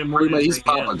 He's How many more pretty much, do you he's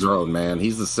bring Papa in? Drone, man.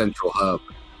 He's the central hub.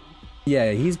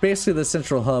 yeah, he's basically the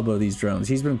central hub of these drones.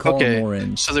 He's been calling Okay. more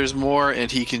in. So there's more,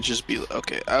 and he can just be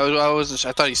okay. I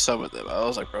thought he summoned them. I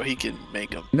was like, bro, he can make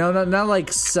them. No, not like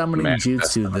summoning Man,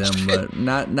 jutsu them, but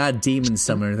not demon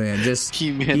summon or anything. Just He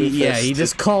he manifested.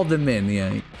 just called them in.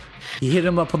 Yeah, he hit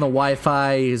him up on the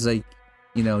Wi-Fi. He's like,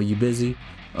 you busy?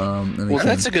 And they Well, came.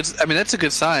 that's a good. I mean, that's a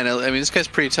good sign. I mean, this guy's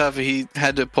pretty tough. He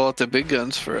had to pull out the big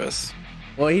guns for us.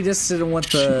 Well, he just didn't want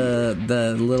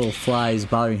the little flies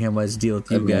bothering him while he's deal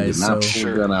with you That man guys. did not So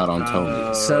pull a gun out on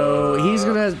Tony.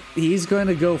 so he's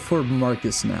gonna go for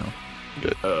Marcus now.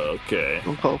 Okay.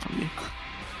 Don't call for me.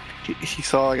 He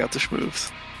saw I got the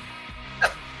schmoves.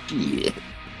 Yeah.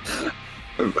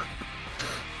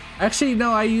 Actually,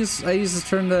 no, I use this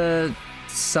turn to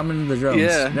summon the drones.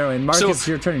 Yeah. No, and Marcus,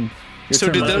 So- your turn. Your So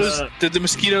turn, did Marcus. did the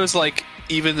mosquitoes like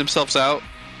even themselves out?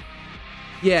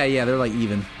 Yeah, they're like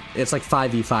even. It's like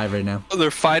 5v5 right now.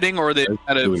 They're fighting, or are they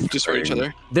kind doing of destroy each training.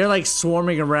 other? They're like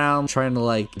swarming around, trying to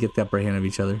like get the upper hand of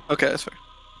each other. Okay, that's fair.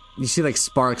 You see like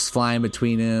sparks flying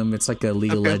between them. It's like a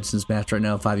League of Okay. Legends match right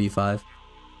now, 5v5.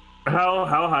 How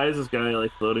high is this guy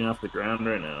like floating off the ground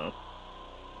right now?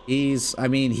 He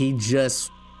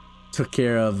just took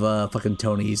care of fucking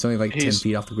Tony. He's only like 10 He's-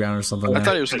 feet off the ground or something. I now.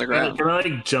 thought he was on the ground. Can I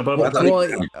like jump up? Well, I thought he- Well,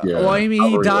 yeah. well, I mean, he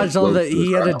Already, dodged like, all the. close to He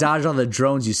the had to ground. dodge all the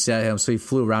drones you set him, so he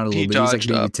flew around a little He bit. He's like dodged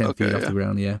maybe up. 10 feet Okay, off the yeah.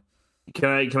 ground. Yeah, Can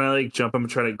I like jump up and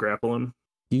try to grapple him?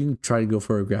 you can try to go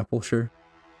for a grapple, sure.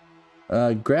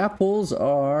 Grapples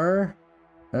are,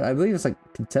 I believe it's like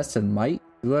contested might.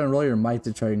 Go ahead and roll your might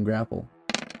to try and grapple.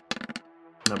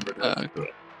 Number.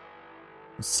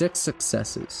 6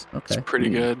 successes. Okay. It's pretty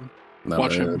good. Not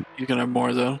Watch bad. him. He's gonna have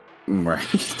more though.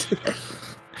 Right.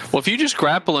 Well, if you just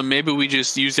grapple him, maybe we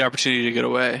just use the opportunity to get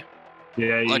away.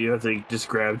 Yeah, Like- you have to just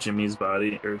grab Jimmy's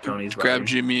body or Tony's body. Grab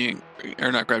Jimmy,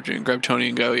 or not grab Jimmy, grab Tony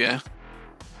and go. Yeah.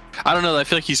 I don't know. I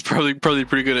feel like he's probably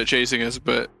pretty good at chasing us,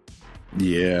 but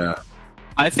Yeah.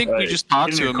 I think we Right. just talk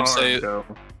Get in to your him and car say. go.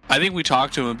 I think we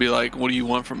talk to him and be like, "What do you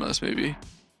want from us?" Maybe.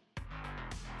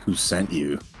 Who sent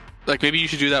you? Like maybe you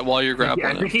should do that while you're Yeah, I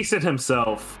grappling think him. he said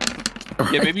himself.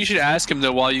 Yeah, maybe you should ask him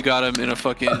though while you got him in a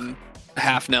fucking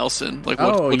half Nelson. Like,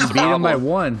 Oh, what's you the beat him by problem?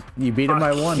 1. You beat him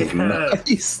by 1. Yeah.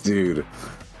 Nice, dude.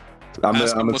 I'm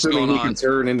Ask him what's assuming going he can on.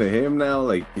 turn into him now,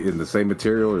 like in the same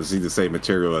material, or is he the same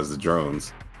material as the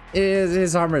drones?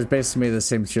 His armor is basically made of the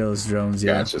same material as drones.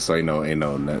 Yeah. Gotcha. So ain't no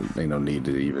need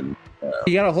to even.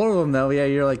 You got a hold of him though. Yeah,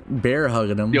 you're like bear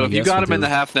hugging him. Yo, I if you guess, got with him in the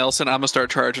your- half Nelson, I'm gonna start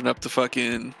charging up the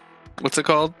fucking what's it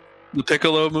called? The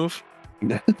Piccolo move.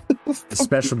 the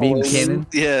special beam cannon.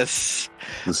 Yes,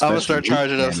 The I'm gonna special start beam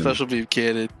charging up cannon. special beam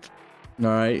cannon. All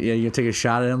right, yeah, you take a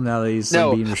shot at him now that he's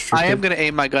No, being restricted. I am going to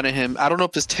aim my gun at him. I don't know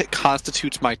if this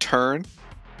constitutes my turn,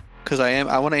 because I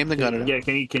want to aim the gun at him. Yeah,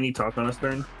 can you talk on his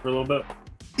turn for a little bit?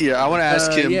 Yeah, I want to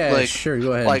ask him. Yeah, like, sure,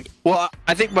 go ahead. Like, well,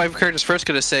 I think my character's first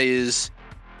going to say is,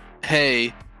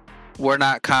 "Hey, we're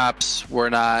not cops. We're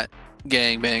not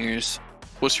gangbangers.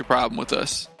 What's your problem with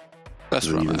us?" That's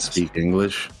Does what he I'm even asking. speak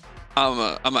English? I'm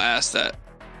gonna ask that.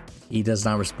 He does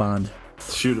not respond.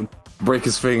 Shoot him. Break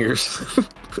his fingers.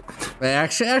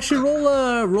 Actually,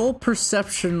 roll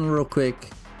perception real quick,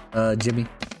 Jimmy.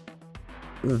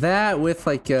 That with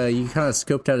like you kind of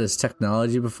scoped out his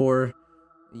technology before,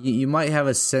 you might have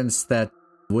a sense that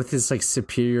with his like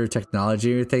superior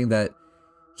technology or everything that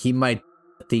he might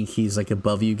think he's like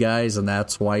above you guys, and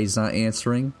that's why he's not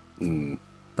answering.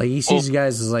 Like he sees you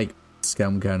guys as like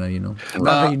scum, kind of, you know.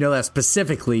 Not that you know that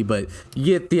specifically, but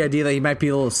you get the idea that he might be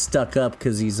a little stuck up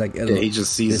because he's like He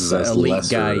just sees this us as elite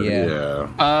lesser, guy. Yeah.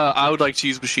 I would like to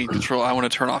use machine control. I want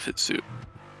to turn off his suit.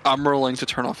 I'm rolling to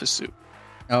turn off his suit.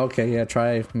 Oh, okay, yeah.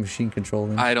 Try machine control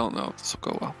then. I don't know if this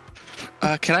will go well.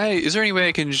 Is there any way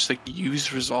I can just like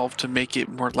use resolve to make it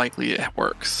more likely it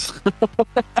works?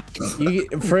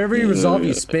 For every resolve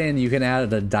you spend, you can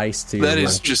add a dice to your That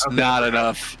is roll. just not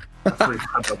enough. I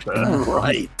forgot about that.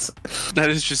 Right. That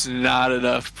is just not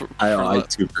enough. I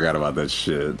too forgot about that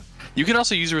shit. You can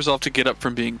also use resolve to get up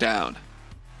from being down.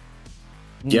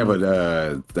 Yeah, but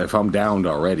if I'm downed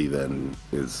already, then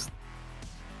is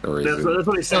That's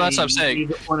what he's saying. that's what I'm saying. You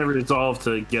just want to resolve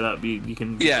to get up. You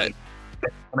can. Yeah.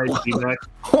 Like,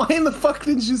 why in the fuck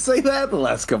didn't you say that the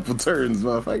last couple turns,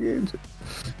 motherfucker?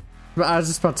 But I was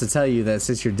just about to tell you that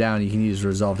since you're down, you can use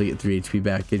resolve to get 3 HP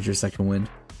back, get your second wind.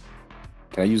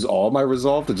 Can I use all my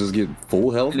resolve to just get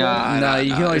full health? No,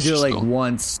 you can only it's do it just like no.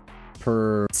 once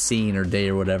per scene or day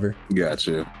or whatever.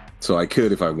 Gotcha. So I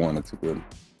could if I wanted to. But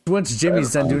Once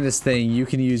Jimmy's done doing this thing, you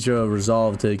can use your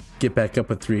resolve to get back up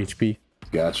with 3 HP.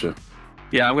 gotcha.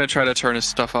 Yeah, I'm gonna try to turn his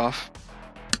stuff off.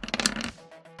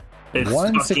 it's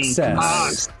One fucking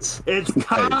success. cocked. It's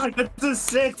cocked. It's a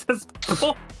 6. That's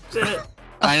bullshit.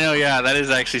 I know, yeah, that is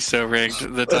actually so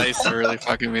rigged. The dice are really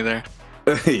fucking me there.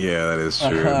 Yeah, that is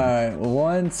true. Alright,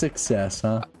 1 success,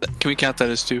 huh? Can we count that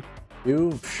as 2?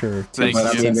 You sure? Thank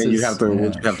But I mean, then you have to Yeah,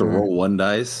 would you have to sure. roll 1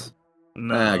 dice.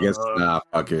 No, I guess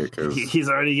fuck it, because he's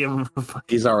already given.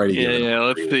 he's already Yeah, given. yeah,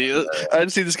 let's see. I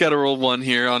just see this guy to roll 1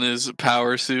 here on his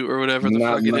power suit or whatever the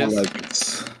fuck it is. Like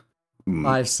it's,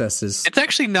 5 successes. It's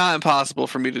actually not impossible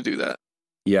for me to do that.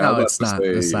 yeah, I No, was it's about not.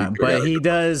 to say, It's not. you But gotta he go-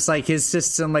 does, like, his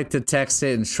system, like, detects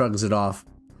it and shrugs it off.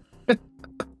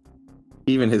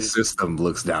 Even his system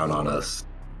looks down on us.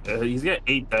 He's got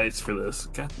 8 dice for this.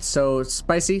 God. So,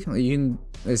 Spicy, you can,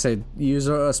 they say, use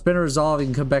a spin a resolve, you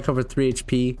can come back up with 3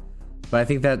 HP. But I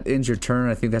think that ends your turn.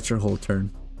 I think that's your whole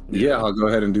turn. Yeah, I'll go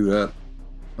ahead and do that.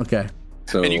 Okay.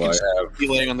 So And you can I just have be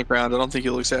laying on the ground. I don't think he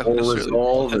looks exactly 4 necessarily.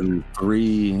 resolve and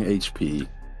 3 HP.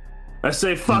 I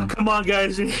say, fuck, come on,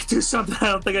 guys. We need to do something.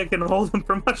 I don't think I can hold him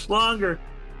for much longer.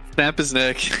 Snap his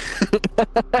neck.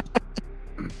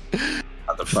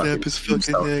 Not the Snap his fucking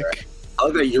tombstone neck. guy. I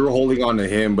like that you're holding on to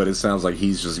him, but it sounds like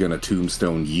he's just gonna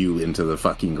tombstone you into the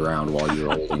fucking ground while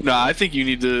you're holding. No, I think you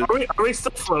need to. Are we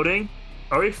still floating?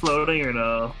 Are we floating or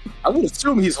no? I would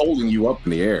assume he's holding you up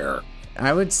in the air.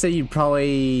 I would say you'd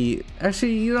probably...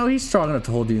 Actually, you know, he's strong enough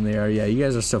to hold you in the air. Yeah, you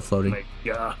guys are still Oh floating. my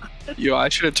god. Yo, I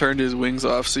should have turned his wings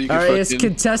off so you could Alright, it's fucking.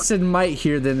 contested might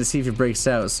here then to see if it breaks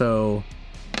out, so...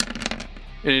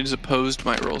 And it is opposed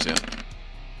might rolls, yeah.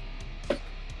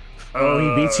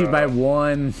 Oh, he beats you by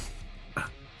 1.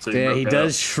 So Yeah, he broke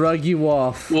does shrug you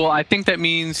off. Well, I think that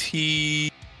means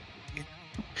he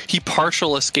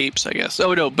partial escapes, I guess.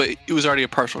 Oh no, but it was already a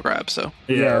partial grab, so. out.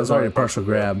 Yeah, it was already a partial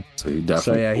grab. So you So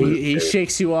definitely. yeah, he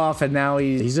shakes you off, and now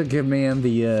he's a good man.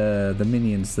 The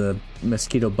minions, the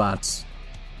Mosquito bots,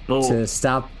 Oh, to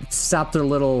stop their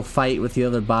little fight with the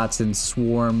other bots and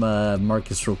swarm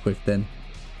Marcus real quick, then,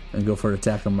 and go for an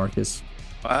attack on Marcus.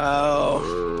 Wow.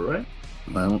 right.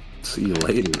 Well, see you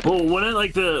later. Well,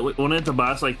 wouldn't the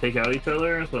bots like take out each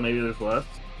other? So maybe there's less.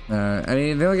 I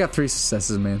mean, they only got 3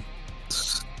 successes, man.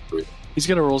 He's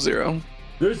gonna roll 0.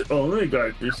 There's only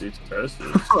got 3 successes.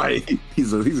 Right.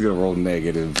 He's gonna roll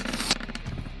negative.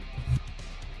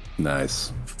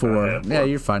 Nice. 4. yeah, 4. Yeah,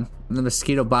 you're fine. And the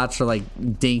Mosquito bots are like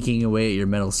dinking away at your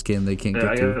metal skin. They can't Yeah,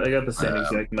 get I through. got the same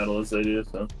exact metal as they do.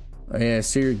 So Oh, yeah,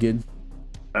 so you're good.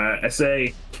 I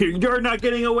say, you're not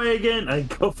getting away again. I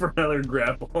go for another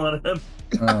grapple on him.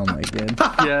 Oh my god.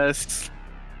 Yes.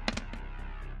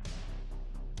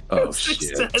 Oh shit.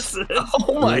 Successes.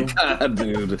 Oh my god,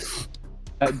 dude.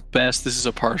 At best, this is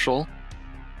a partial.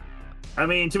 I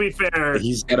mean, to be fair,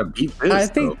 He's got to beat this. I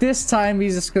think though. this time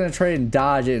he's just gonna try and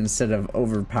dodge it instead of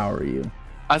overpower you.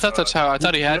 I thought that's how. I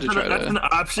thought he had to try that's an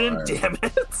to. option. Alright. Damn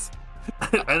it!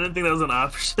 I didn't think that was an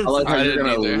option. I like how I you're didn't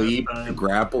gonna either. leap,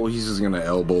 grapple. He's just gonna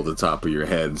elbow the top of your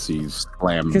head, so you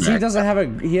slam. Because he back. doesn't have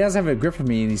a grip of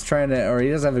me, and he's trying to, or he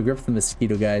doesn't have a grip of the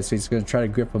mosquito guy, so he's gonna try to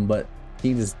grip him, but he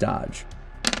can just dodge.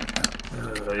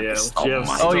 Yeah. Oh you have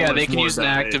my- so Oh yeah, much they can more use an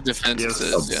dice. active defense You have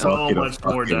assist, yeah. So Bucket of much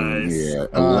more fucking- dice. Yeah,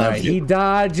 Alright, 11. he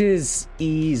dodges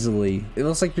easily. It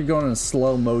looks like you're going in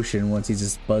slow motion once he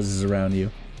just buzzes around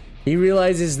you. He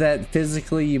realizes that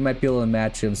physically you might be able to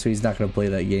match him, so he's not gonna play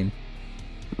that game.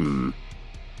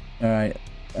 Alright.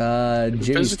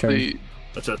 Jimmy's turn. Physically,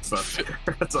 That's not fair.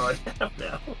 That's all I have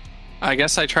now. I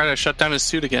guess I try to shut down his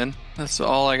suit again. That's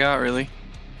all I got, really.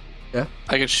 Yeah.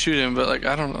 I could shoot him, but like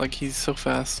I don't like he's so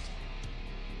fast.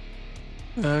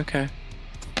 Okay.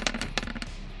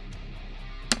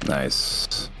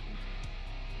 Nice.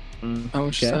 How much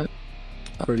Okay. is that?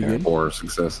 Pretty Okay. good. 4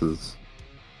 successes.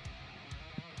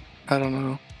 I don't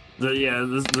know. Yeah,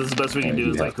 this is the best we can Yeah, do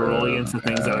you is like have roll to, against the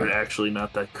things that are actually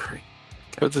not that great.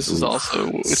 But this is Oof. also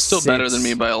it's still better than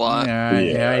me by a lot. Alright,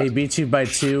 Yeah. yeah, he beat you by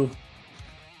 2.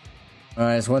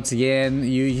 Alright, so once again,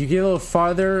 you get a little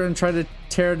farther and try to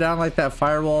tear down like that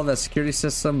firewall, that security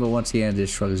system, but once again, it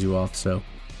just shrugs you off, so.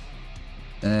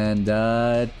 And,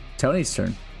 Tony's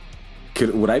turn.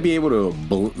 Would I be able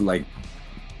to like?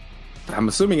 I'm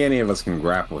assuming any of us can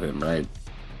grapple him, right?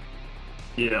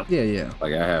 Yeah. Yeah.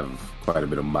 Like I have quite a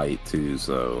bit of might too,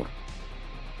 so.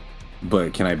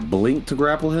 But can I blink to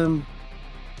grapple him,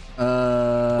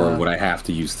 or would I have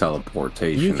to use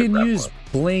teleportation? You to can grapple use him?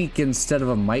 blink instead of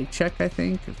a might check, I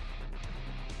think.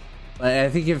 I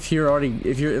think if you're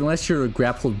unless you're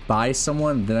grappled by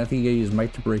someone, then I think you use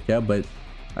might to break out. But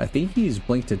I think you use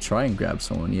blink to try and grab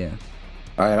someone. Yeah.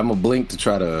 All right, I'm gonna blink to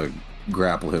try to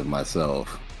grapple him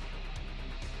myself.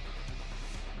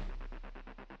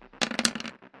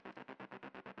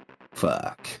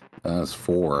 Fuck. That's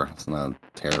 4. It's not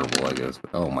terrible, I guess.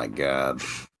 But, oh my god.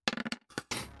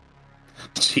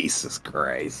 Jesus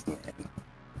Christ, man.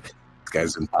 This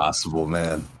guy's impossible,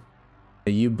 man.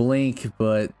 You blink,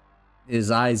 but his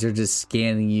eyes are just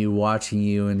scanning you, watching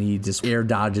you, and he just air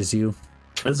dodges you.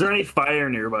 Is there any fire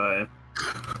nearby?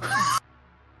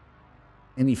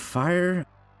 Any fire?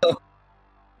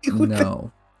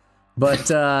 No. But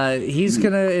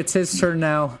it's his turn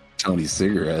now. Tony's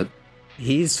cigarette.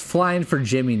 He's flying for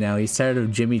Jimmy now. He's tired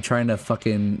of Jimmy trying to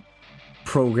fucking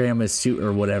program his suit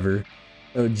or whatever.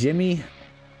 So Jimmy,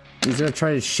 he's gonna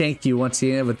try to shank you once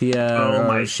again with the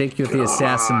shank you with the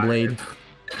assassin blade.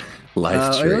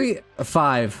 Life trick. Really?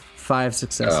 5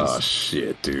 successes. Oh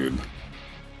shit, dude.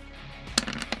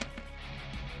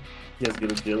 He has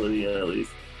good agility at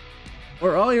least.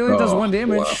 Or he only does Oh, 1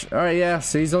 damage. All right, yeah.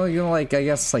 So he's only gonna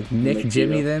nick Nick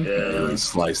Jimmy you. then. Yeah. Really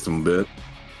sliced him a bit.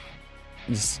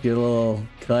 Just get a little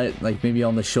cut, like maybe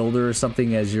on the shoulder or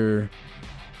something as you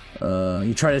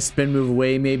try to spin move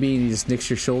away maybe and he just nicks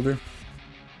your shoulder.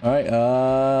 All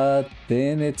right,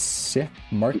 then it's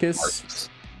Marcus.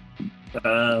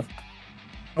 Uh,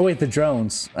 Oh wait, the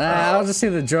drones. I'll just say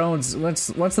the drones. Once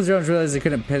the drones realized they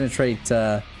couldn't penetrate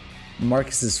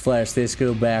Marcus's flesh, they just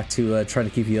go back to trying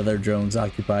to keep the other drones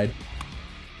occupied.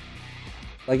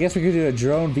 I guess we could do a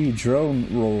drone v drone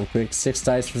roll real quick. 6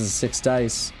 dice versus 6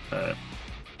 dice.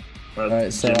 All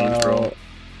right, so Jimmy's roll.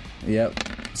 Yep.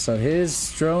 So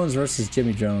his drones versus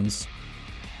Jimmy drones.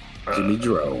 Jimmy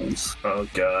drones. Oh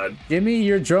god. Jimmy,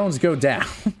 your drones go down.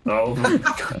 Oh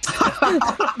god.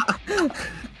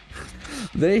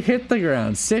 They hit the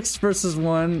ground. 6 versus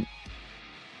 1.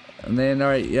 And then, all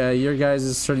right, your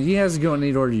guys' turn. You guys go in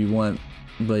any order you want.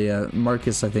 But yeah,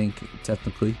 Marcus, I think,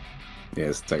 technically. Yeah,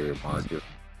 it's technically Marcus.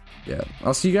 Yeah.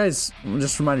 Also, you guys,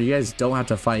 just a reminder, you guys don't have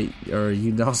to fight, or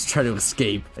you can also try to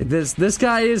escape. This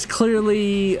guy is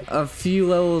clearly a few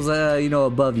levels,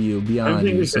 above you, I beyond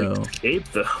think you. we So can escape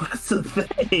though. That's the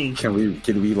thing. Can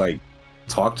we like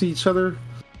talk to each other?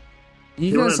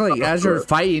 you guys, like, as you're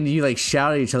fighting, you like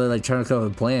shout at each other, like trying to come up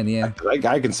with a plan. Yeah.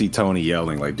 I can see Tony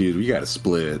yelling like, "Dude, we gotta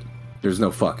split." There's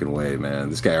no fucking way, man.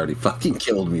 This guy already fucking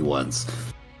killed me once.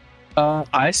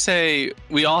 I say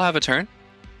we all have a turn.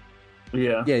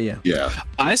 Yeah. Yeah. Yeah.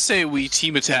 I say we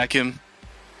team attack him.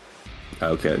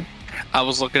 Okay. I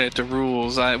was looking at the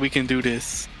rules. We can do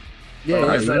this. Yeah.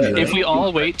 Alright, you so can do that. If we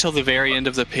all wait till the very end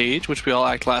of the page, which we all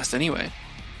act last anyway,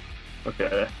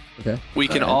 Okay. Okay. we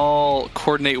can all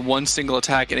coordinate one single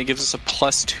attack, and it gives us a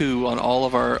 +2 on all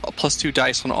of our +2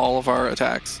 dice on all of our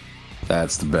attacks.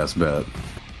 That's the best bet.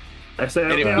 I say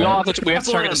And okay, we have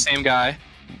to target the same guy.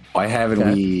 Why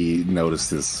haven't we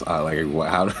noticed this? How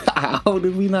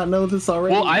did we not know this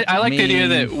already? Well, I like the idea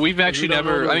that we've actually We don't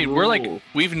know never. the I mean, we're like rule.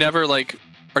 we've never like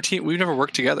our team. We've never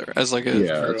worked together as like a.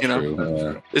 yeah, that's you know, true.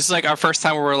 Yeah. this is like our first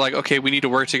time where we're like, okay, we need to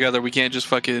work together. We can't just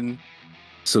fucking.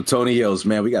 So Tony yells,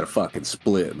 "Man, we got to fucking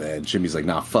split, man." Jimmy's like,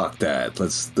 "Nah, fuck that.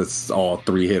 Let's all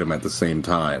three hit him at the same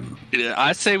time." Yeah,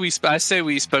 I say we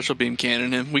special beam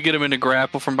cannon him. We get him into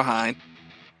grapple from behind,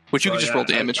 which you So, can just yeah, roll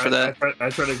damage for that. I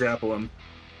try to grapple him.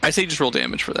 I say just roll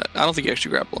damage for that. I don't think you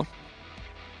actually grapple him.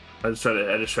 I just try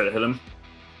to hit him.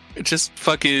 It's just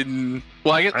fucking.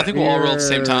 Well, I think we'll all roll at the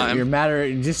same time. Your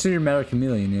matter, just your matter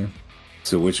chameleon. Yeah.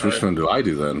 So which one do I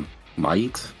do then?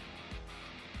 Might?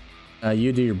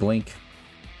 You do your blink.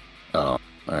 Oh, all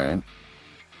right.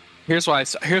 Here's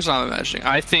what I'm imagining.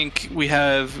 I think we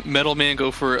have Metal Man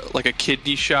go for like a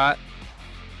kidney shot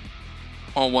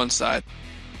on one side.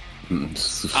 I'm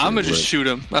gonna just shoot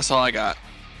him. That's all I got.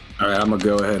 All right, I'm gonna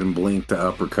go ahead and blink to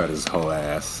uppercut his whole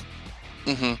ass.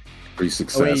 Mm-hmm. 3 Oh,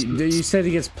 successes. wait, you said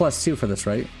he gets +2 for this,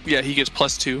 right? Yeah, he gets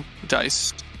 +2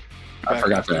 dice. I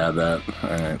forgot to add that. All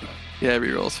right. Yeah,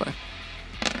 reroll is fine.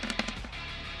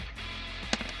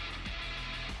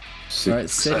 All right,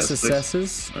 6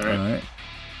 successes. All right.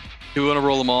 Do we want to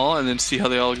roll them all and then see how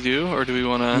they all do, or do we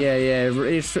want to? Yeah.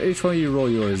 Each one of you roll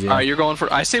yours. Yeah. All right, you're going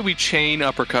for. I say we chain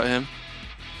uppercut him.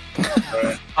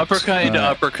 Right. Uppercut into All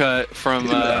right. uppercut from.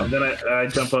 Then I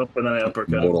jump up and then I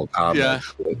uppercut. Mortal Kombat.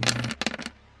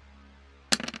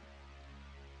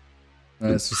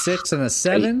 Yeah. So 6 and a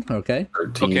 7. Okay.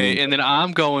 13. Okay, and then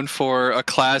I'm going for a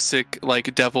classic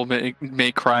like Devil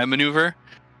May Cry maneuver.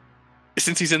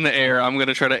 Since he's in the air, I'm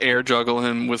gonna try to air juggle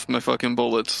him with my fucking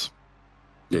bullets.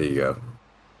 There you go.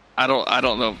 I don't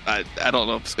know. I don't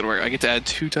know if it's gonna work. I get to add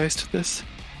 2 dice to this.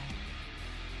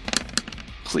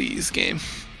 Please, game.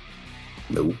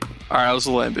 Nope. All right, I was a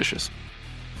little ambitious.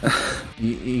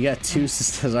 You got 2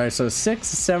 successes. All right, so 6,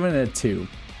 7, and a 2.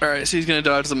 All right, so he's gonna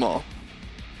dodge them all.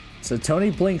 So Tony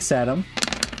blinks at him.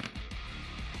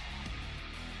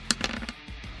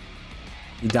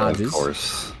 He dodges. Of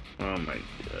course. Oh my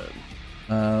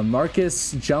god!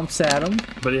 Marcus jumps at him.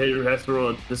 But he has to roll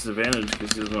a disadvantage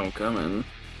because he doesn't know I'm coming.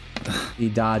 He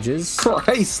dodges.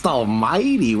 Christ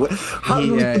Almighty! How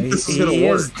do we think this is gonna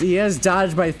work? He has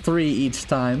dodged by 3 each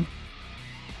time.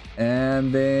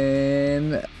 And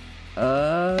then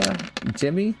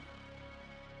Jimmy.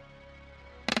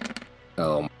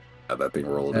 Oh, my God, that thing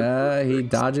rolled. He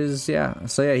dodges, yeah.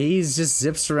 So yeah, he's just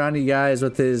zips around you guys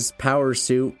with his power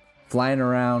suit, flying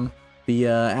around the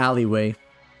alleyway.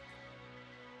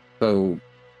 So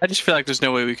I just feel like there's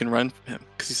no way we can run from him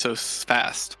because he's so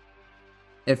fast.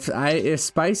 If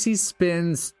Spicy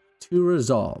spins 2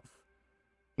 resolve,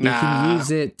 he Nah. can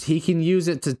use it. He can use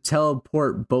it to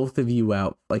teleport both of you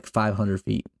out like 500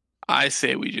 feet. I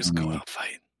say we just go out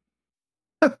fight.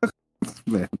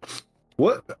 man,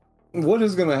 what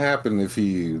is gonna happen if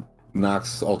he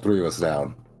knocks all 3 of us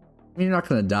down? I mean, you're not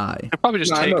gonna die. He'll probably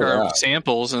just No, I take know our that.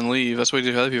 samples and leave. That's what we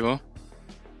do to other people.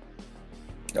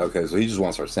 Okay, so he just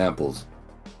wants our samples.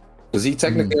 Does he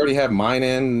technically already have mine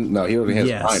in? No, he already has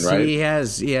Yes, mine, right? he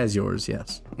has yours.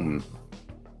 Yes.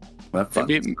 That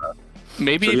fucking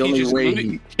Maybe So the if he only just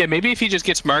way maybe if he just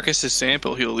gets Marcus's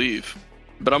sample, he'll leave.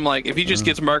 But I'm like, if he just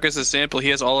gets Marcus's sample, he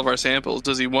has all of our samples.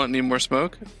 Does he want any more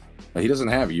smoke? he doesn't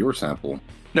have your sample.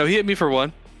 No, he hit me for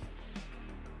 1.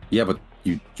 Yeah, but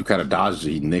you kind of dodged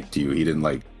it. He nicked you. He didn't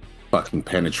like fucking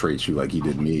penetrate you like he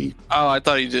did me. Oh, I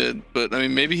thought he did, but I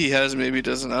mean, maybe he has, maybe he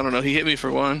doesn't. I don't know. He hit me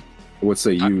for 1. What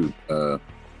say you,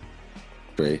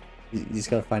 Trey? You just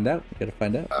gotta find out. You gotta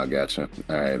find out. I gotcha.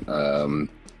 All right.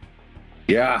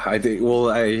 Yeah, I think. Well,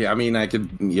 I mean, I could.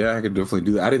 Yeah, I could definitely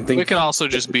do that. I didn't think We can also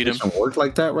just beat him. it doesn't work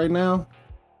like that right now,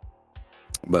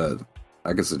 but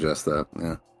I could suggest that.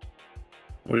 Yeah.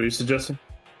 What are you suggesting?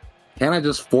 Can I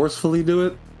just forcefully do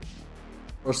it?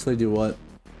 Forcefully do what?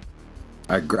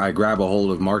 I grab a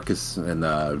hold of Marcus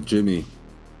and Jimmy.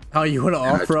 Oh, you want to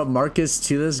offer up Marcus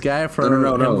to this guy for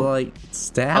No. him to, like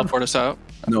stab? Teleport us out.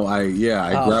 No, I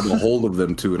grab a hold of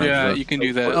them too, and Yeah, I you can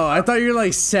do that. Oh, I thought you were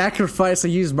like sacrifice,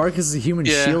 like use Marcus as a human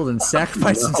Yeah. shield and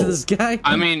sacrifice him to No. this guy.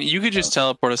 I mean, you could just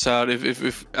teleport us out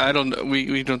if I don't know.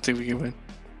 We don't think we can win.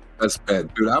 That's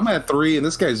bad, dude. I'm at 3, and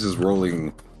this guy's just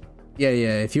rolling. Yeah.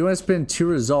 If you want to spend 2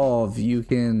 resolve, you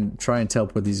can try and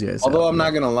teleport these guys. Although out. I'm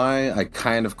not gonna lie, I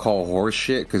kind of call horse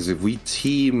shit because if we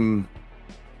team,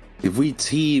 I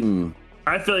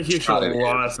feel like he should Shot have it in.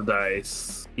 lost the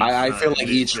dice. I feel like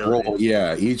each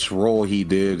really. roll he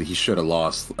did, he should have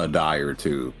lost a die or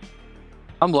 2.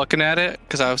 I'm looking at it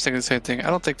because I was thinking the same thing. I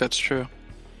don't think that's true.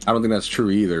 I don't think that's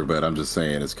true either, but I'm just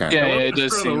saying it's kind Yeah, of yeah, it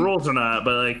does The seem. rules are not,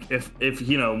 but like if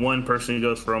one person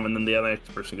goes for him and then the other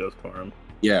person goes for him.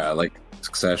 yeah, like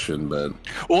Succession, but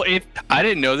Well, if I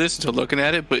didn't know this until looking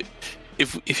at it, but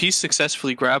if he's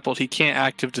successfully grappled, he can't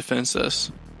active defense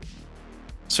us.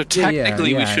 So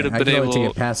technically, we should have been able. take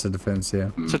a passive defense.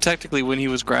 Yeah. So technically, when he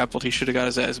was grappled, he should have got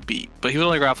his ass beat. But he was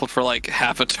only grappled for like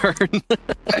half a turn.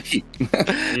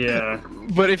 Yeah.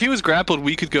 But if he was grappled,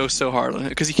 we could go so hard on it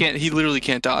because he can't. He literally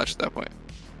can't dodge at that point.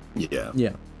 yeah.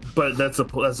 Yeah. But that's the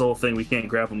whole thing. We can't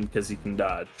grab him because he can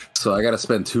dodge. So I got to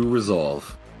spend 2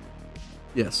 resolve.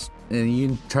 Yes. And you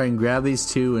can try and grab these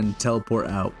 2 and teleport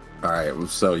out. All right,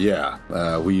 so yeah,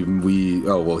 we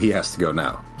oh well, he has to go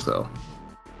now. So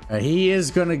He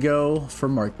is gonna go for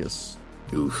Marcus.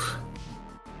 oof.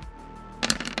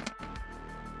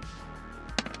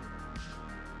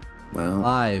 Well,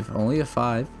 5. Only a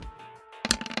 5.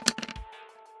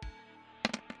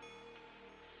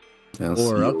 I'll 4. see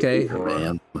you Okay. later,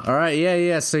 man. All right.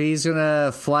 Yeah. So he's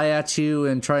gonna fly at you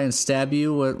and try and stab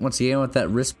you once again with that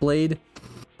wrist blade.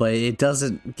 But it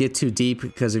doesn't get too deep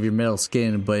because of your metal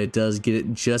skin, but it does get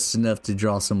it just enough to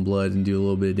draw some blood and do a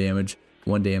little bit of damage.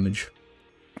 1 damage.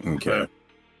 Okay.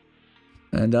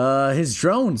 And his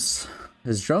drones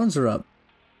are up.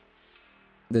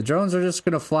 The drones are just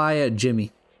gonna fly at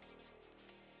Jimmy.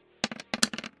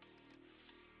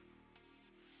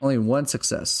 Only 1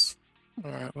 success. All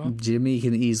right. Well, Jimmy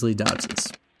can easily dodge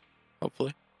this.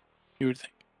 hopefully, you would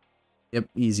think. Yep,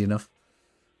 easy enough.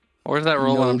 Where's that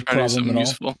roll No when I'm trying to do problem something at all.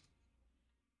 useful?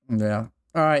 Yeah.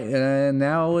 All right, and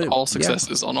now All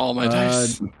successes on all my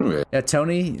dice. Yeah,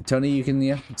 Tony, you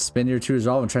can spend your 2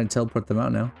 resolve and try and teleport them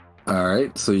out now. All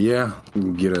right, so yeah, we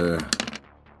can get a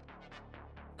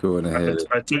going ahead.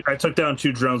 I took down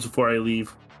 2 drones before I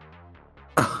leave.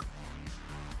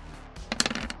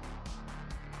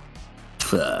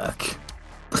 Fuck.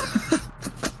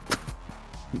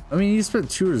 I mean, you spent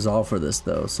 2 resolve for this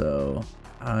though, so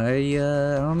I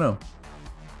don't know.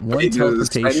 1 Spending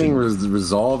teleportation.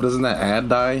 resolve, doesn't that add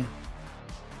die?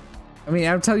 I mean,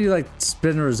 I'm telling you, like,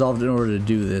 spend a resolve in order to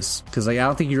do this, because like I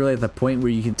don't think you're really at the point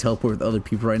where you can teleport with other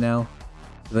people right now.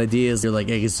 The idea is you're like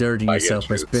exerting I get yourself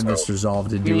by you, spending this so- resolve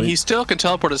to I do mean, it. he still can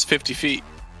teleport us 50 feet.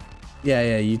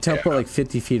 Yeah, you teleport like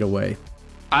 50 feet away.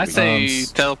 I say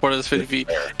s- teleport us 50 feet.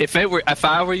 If I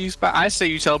were you, I say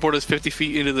you teleport us 50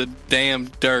 feet into the damn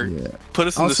dirt. Yeah. Put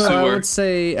us in Also, the I sewer. would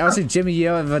say, Jimmy, you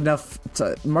have enough.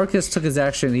 Marcus took his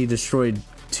action. He destroyed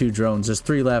 2 drones. There's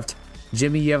 3 left.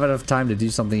 Jimmy, you have enough time to do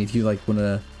something if you like want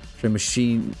to try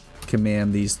machine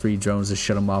command these 3 drones to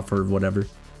shut them off or whatever,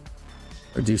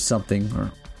 or do something. Or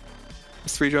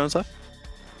There's 3 drones left.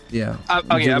 yeah,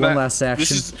 Okay, do I'm one at- last action,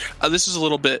 This is a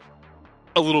little bit.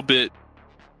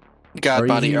 God, or you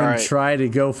buddy. can All even right. try to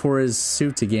go for his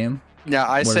suit again. Now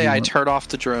I What do say you I want? turn off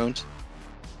the drones.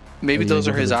 Maybe Oh, yeah, those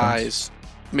go are for his the drones. eyes.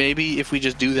 Maybe if we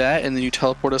just do that and then you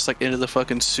teleport us like into the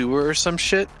fucking sewer or some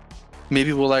shit,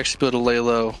 maybe we'll actually be able to lay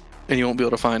low and you won't be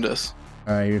able to find us.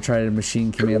 All right, you're trying to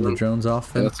machine command the drones off.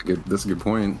 Yeah, Then? that's a good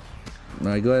point. All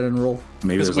right, go ahead and roll.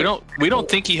 Maybe Because there's we don't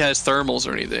think he has thermals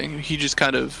or anything. He just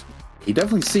kind of. he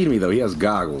definitely seen me though. He has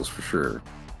goggles for sure.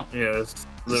 Yeah.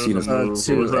 Seen us move.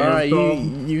 2. All right,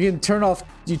 you can turn off.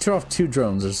 You turn off 2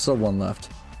 drones. There's still 1 left.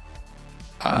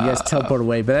 You guys teleport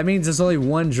away, but that means there's only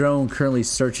 1 drone currently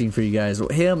searching for you guys.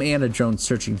 Him and a drone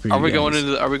searching for you. Are we guys.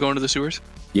 going to the sewers?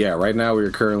 Yeah, right now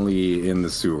we're currently in the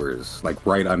sewers, like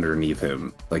right underneath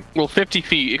him. Like, Well, 50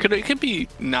 feet. It could be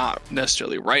not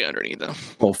necessarily right underneath them.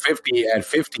 well, 50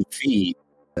 feet.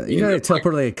 You gotta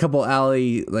teleport like a couple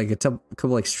alley, like a couple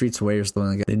like streets away or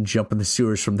something, like, and jump in the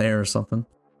sewers from there or something.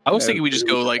 I was thinking we just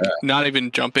go like not even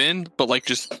jump in, but like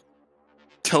just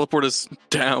teleport us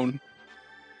down.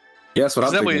 Yeah, that's what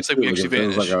I'm That way thinking. it's like we too. actually If there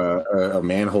was vanish. like a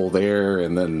manhole there,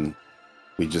 and then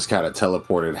we just kind of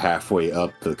teleported halfway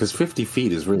up because 50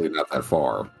 feet is really not that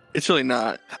far. It's really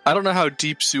not. I don't know how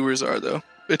deep sewers are though.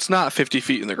 It's not 50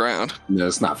 feet in the ground. No,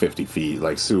 it's not 50 feet.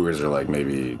 Like sewers are like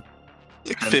maybe,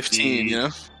 Like 15, you know?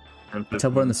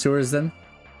 Teleport in the sewers then.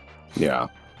 yeah.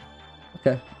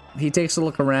 Okay. He takes a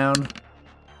look around.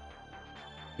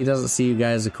 He doesn't see you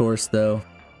guys, of course, though.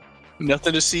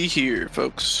 Nothing to see here,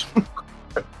 folks.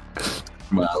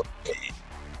 Well,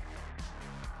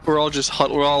 We're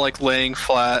all like laying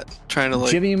flat, trying to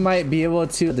like. Jimmy might be able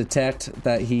to detect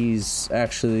that he's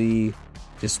actually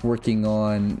just working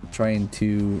on trying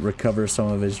to recover some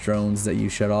of his drones that you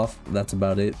shut off. That's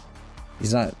about it.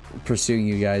 He's not pursuing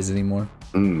you guys anymore.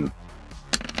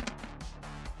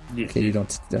 Okay, you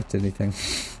don't detect anything.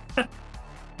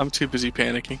 I'm too busy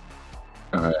panicking.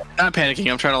 Alright. Not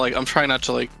panicking. I'm trying not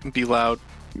to like be loud.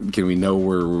 can we know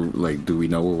where? Like, do we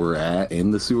know where we're at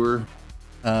in the sewer?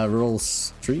 Roll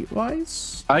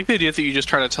streetwise. I like the idea that you just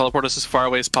try to teleport us as far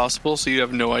away as possible, so you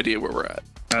have no idea where we're at.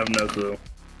 I have no clue.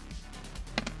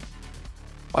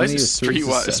 Why is Only this three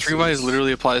streetwise? successes. Streetwise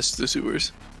literally applies to the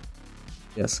sewers.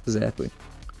 Yes, exactly.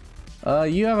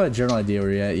 You have a general idea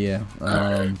where you're at, yeah.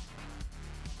 Like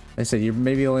I said, you're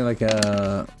maybe only like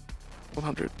 100.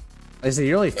 Like I said,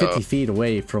 you're only 50 feet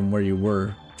away from where you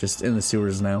were, just in the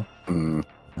sewers now.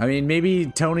 I mean, maybe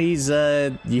Tony's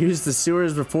used the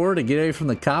sewers before to get away from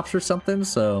the cops or something,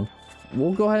 so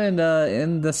we'll go ahead and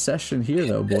end the session here,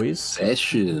 though, boys.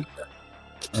 Session.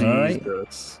 All right.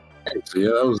 Jesus. So yeah,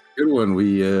 that was a good one.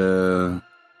 We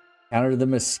Counter the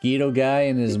Mosquito guy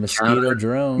and his Mosquito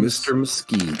drones. Mr.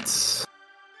 Mesquites.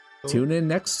 Tune in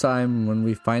next time when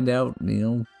we find out,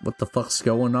 what the fuck's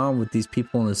going on with these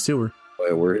people in the sewer.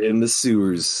 Boy, we're in the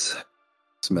sewers,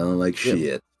 smelling like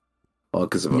shit. All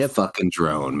because of a fucking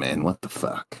drone, man. What the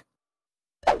fuck?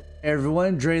 Hey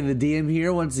everyone, Dre the DM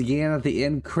here once again at the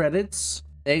end credits.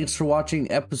 Thanks for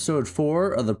watching episode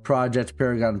 4 of the Project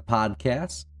Paragon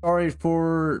podcast. Sorry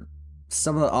for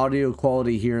some of the audio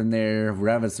quality here and there. We're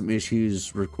having some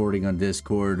issues recording on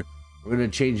Discord. We're going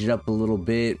to change it up a little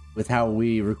bit with how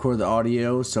we record the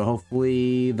audio, so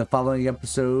hopefully the following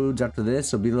episodes after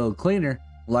this will be a little cleaner.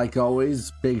 Like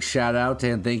always, big shout out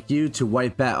and thank you to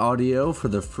White Bat Audio for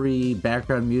the free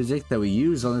background music that we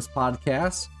use on this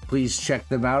podcast. Please check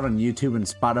them out on YouTube and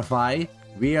Spotify.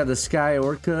 We are the Sky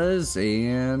Orcas,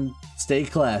 and stay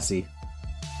classy.